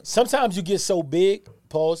 don't say nothing. sometimes you get so big,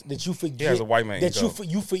 pause, that you forget has a white man that ego.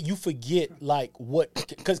 you forget like what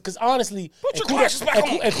because honestly, your and glasses back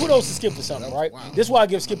on. and kudos to Skip for something, right? This is why I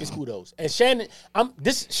give Skip his kudos. And Shannon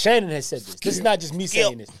has said this. This is not just me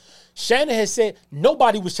saying this. Shannon has said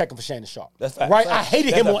nobody was checking for Shannon Sharp. That's fact. Right? Fact. I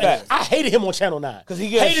hated That's him a on fact. I hated him on Channel 9. 'Cause he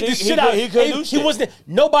get hated the shit- shit he out. could- he couldn't do shit. wasn't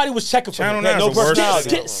nobody was checking for Channel him. 9 no is the worst.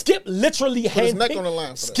 personality. Skip literally his neck handpicked. on the line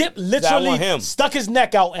for that. Skip want literally him. stuck his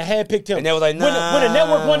neck out and handpicked him. And they was like, when the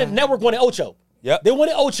network wanted, the network wanted Ocho. Yep. They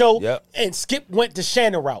wanted Ocho, Yep. and Skip went the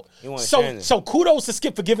Shannon route. He wanted So Shannon. so kudos to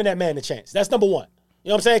Skip for giving that man a chance. That's number one. You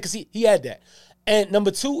know what I'm saying? Because he had that. And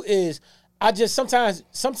number two is I just sometimes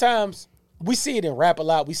we see it in rap a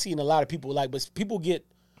lot. We see it in a lot of people like, but people get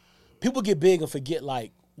big and forget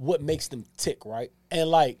like what makes them tick, right? And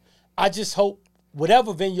like, I just hope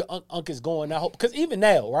whatever venue Unc is going, I hope, because even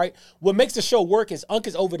now, right, what makes the show work is Unc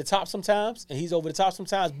is over the top sometimes, and he's over the top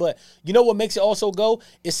sometimes, but you know what makes it also go?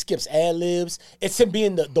 It skips ad-libs. It's him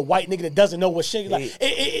being the white nigga that doesn't know what shit, like,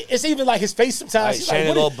 it's even like his face sometimes. Like,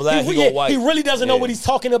 Shannon go black, he go white. He really doesn't know what he's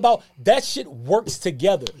talking about. That shit works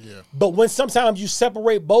together. Yeah. But when sometimes you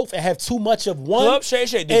separate both and have too much of one, Club Shay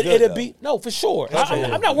do good, it'll be, no, for sure.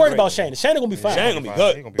 I'm not worried about Shannon. Shannon gonna be fine. Shannon gonna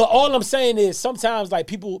be good. But all I'm saying is sometimes like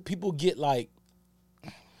people get like,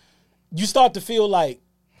 you start to feel like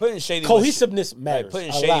putting Shady cohesiveness matters. Like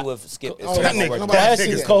putting Shady with Skip is that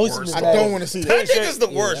nigga, cohesiveness. I don't want to see that. That nigga's the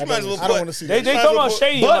worst. You might as well I don't want to see that. They talking about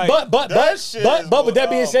Shady. But with that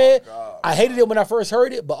being said, I hated it when I first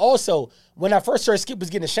heard it. But also when I first heard Skip was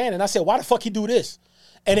getting to Shannon, I said, why the fuck he do this?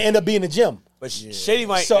 And it ended up being the gym. But Shady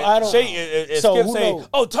might. So I don't. So Skip saying,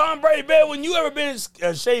 "Oh, Tom Brady better when you ever been."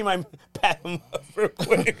 Shady might pat him up real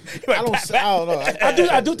quick. I don't know.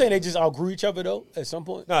 I do think they just outgrew each other though at some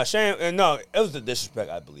point. No, Shane. No, it was the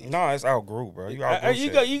disrespect, I believe. No, it's outgrew, bro. You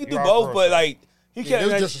can do both, but like he can't.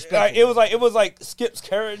 Like, it was like Skip's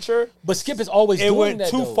caricature. But Skip is always doing that.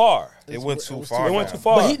 It went too far. It went too far. It went too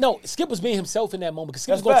far. But Skip was being himself in that moment because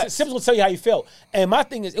Skip was going to tell you how he felt. And my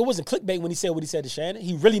thing is, it wasn't clickbait when he said what he said to Shannon.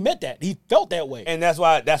 He really meant that. He felt that way. And that's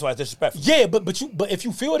why it's disrespectful. Yeah, but if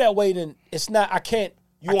you feel that way, then it's not. I can't.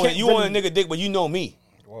 You want a nigga dick, but you know me.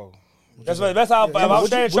 Whoa. That's how I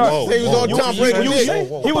was saying. He was on Tom Brady's dick.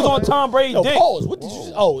 He was on Tom Brady's dick. Pause. What did you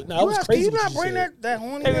just? Oh, no, that was crazy. You not bring that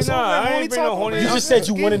horny? I ain't bring no horny. You just said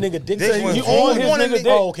you want a nigga dick. You on his nigga dick.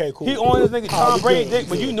 Oh, okay, cool. He on his nigga Tom Brady dick,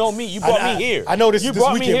 but you know me. You brought me here. I know this. You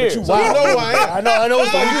brought me here. You know who I am. I know. You know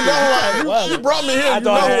who I am. You brought me here. You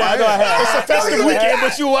know who I am. It's a festive weekend,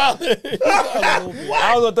 but you out. I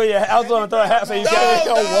was gonna throw a hat so you can.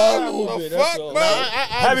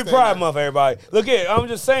 Happy Pride Month, everybody. Look here, I'm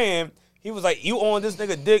just saying. He was like, you on this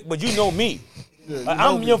nigga dick, but you know me.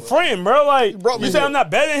 I'm your friend, bro. Like, you say I'm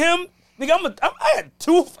not better than him? Nigga, I had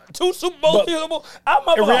two Super Bowl people. I'm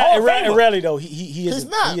up in the Hall of Famer. And rarely, though, he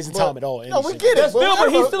isn't Tom at all. No, we get it.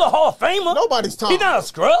 But he's still a Hall of Famer. Nobody's Tom. He's not a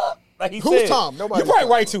scrub. Like Who's Tom? Nobody. You're probably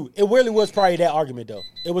right, too. It really was probably that argument, though.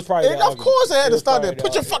 It was probably that argument. Of course I had to start there.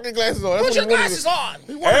 Put your fucking glasses on. Put your glasses on.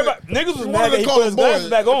 Niggas was mad that he put his glasses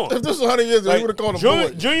back on. If this was 100 years ago, he would have called him boy.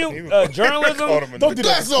 Junior journalism. Don't do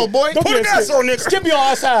that. On, boy. Put the glasses on, nigga. Skip you on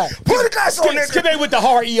our side. Put the glasses on, nigga. Skip ain't with the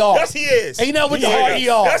hard ER. Yes, he is. Ain't not with the hard ER.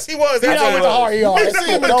 Yes, he was. He not with the hard ER.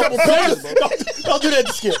 Don't do that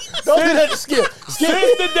to Skip. Don't do that to Skip.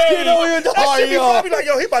 Skip the day. You know he with the hard ER. I'll be like,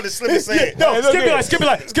 yo, he about to slip his hand. No, Skip be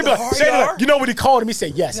like, you know what he called him? He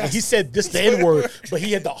said yes. And he said this the N-word, but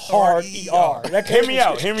he had the hard ER. Hear me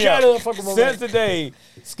out. Since the day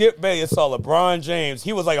Skip Bayless saw LeBron James,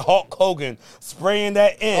 he was like Hulk Hogan spraying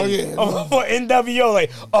that in for NWO.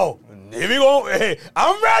 Like, here we go. Hey,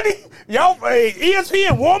 I'm ready. Y'all,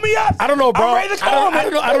 ESPN, warm me up. I don't know, if Braun. I'm ready to call I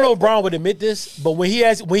don't know if Braun would admit this, but when he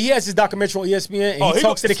has his documentary on ESPN and he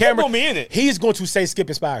talks to the camera, he's going to say Skip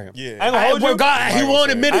inspired him. Yeah, he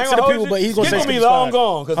won't admit it to the people, but he's going to say Skip inspired him. Skip gonna be long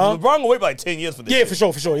gone because LeBron gonna wait like 10 years for this. Yeah, for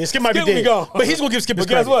sure. Yeah, Skip might be dead, but he's gonna give Skip his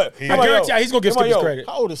credit. Guess what? I guarantee he's gonna give Skip his credit.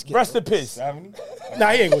 How old is Skip? Rest in peace.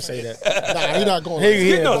 Nah, he ain't gonna say that. Nah, he not going.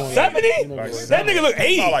 He no 70. That nigga look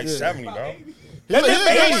 80. Like 70, bro. That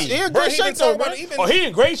nigga 80. He in great shape, though, man. He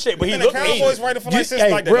in great shape, but he look 80. Real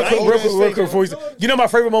quick, you know my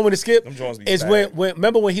favorite moment of Skip is when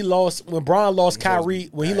remember when Braun lost Kyrie,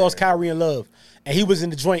 when he lost Kyrie and Love. And he was in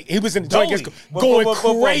the joint. He was in the joint going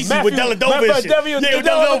crazy with Dellavedova and shit. With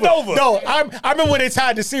Dellavedova. No, I remember when they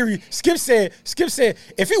tied the series. Skip said,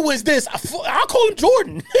 if he wins this, I'll call him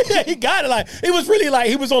Jordan. He got it. Like it was really like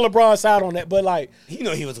he was on LeBron's side on that. But like he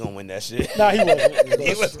knew he was gonna win that shit. Nah, he wasn't.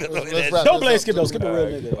 He was gonna win that shit. Don't blame Skip though. Skip a real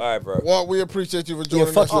nigga. All right, bro. Well, we appreciate you for joining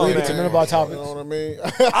us. Yeah, fuck you. Leave it to none of our topics. You know what I mean?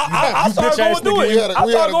 I started going through it. I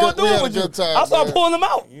started going through it with you. I started pulling them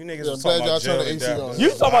out. You niggas was talking about Jeff and Dallas. You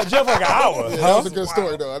talking about Jeff like an hour. That was a good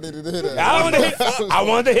story though. I needed to hear that. I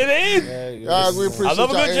wanted to hit it in. Guys, we appreciate. I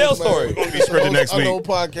love a good jail story. We're gonna be scripted next week.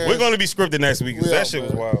 Podcast. We're gonna be scripted next week. That shit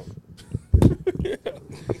was wild.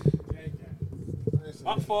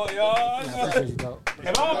 My fault, y'all. If I'm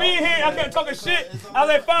gonna be in here, I can't talk a shit. I was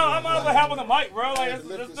like, fine, I might as well have on the mic, bro. Like,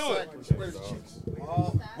 let's do it.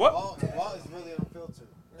 What? Walt is really unfiltered.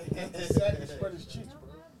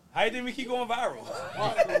 How you think we keep going viral?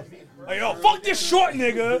 Like, yo, fuck this short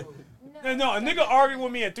nigga. No, a nigga argued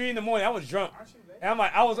with me at 3 in the morning. I was drunk. And I'm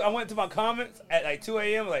like, I went to my comments at like 2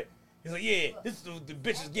 a.m. like, He's like, yeah, this is what the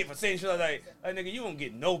bitches get for saying shit like, nigga, you don't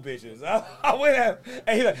get no bitches. I went at him,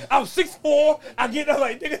 and he's like, I'm 6'4". I'm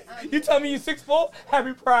like, nigga, you tell me you 6'4"?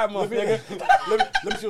 Happy Pride Month, nigga. Let me see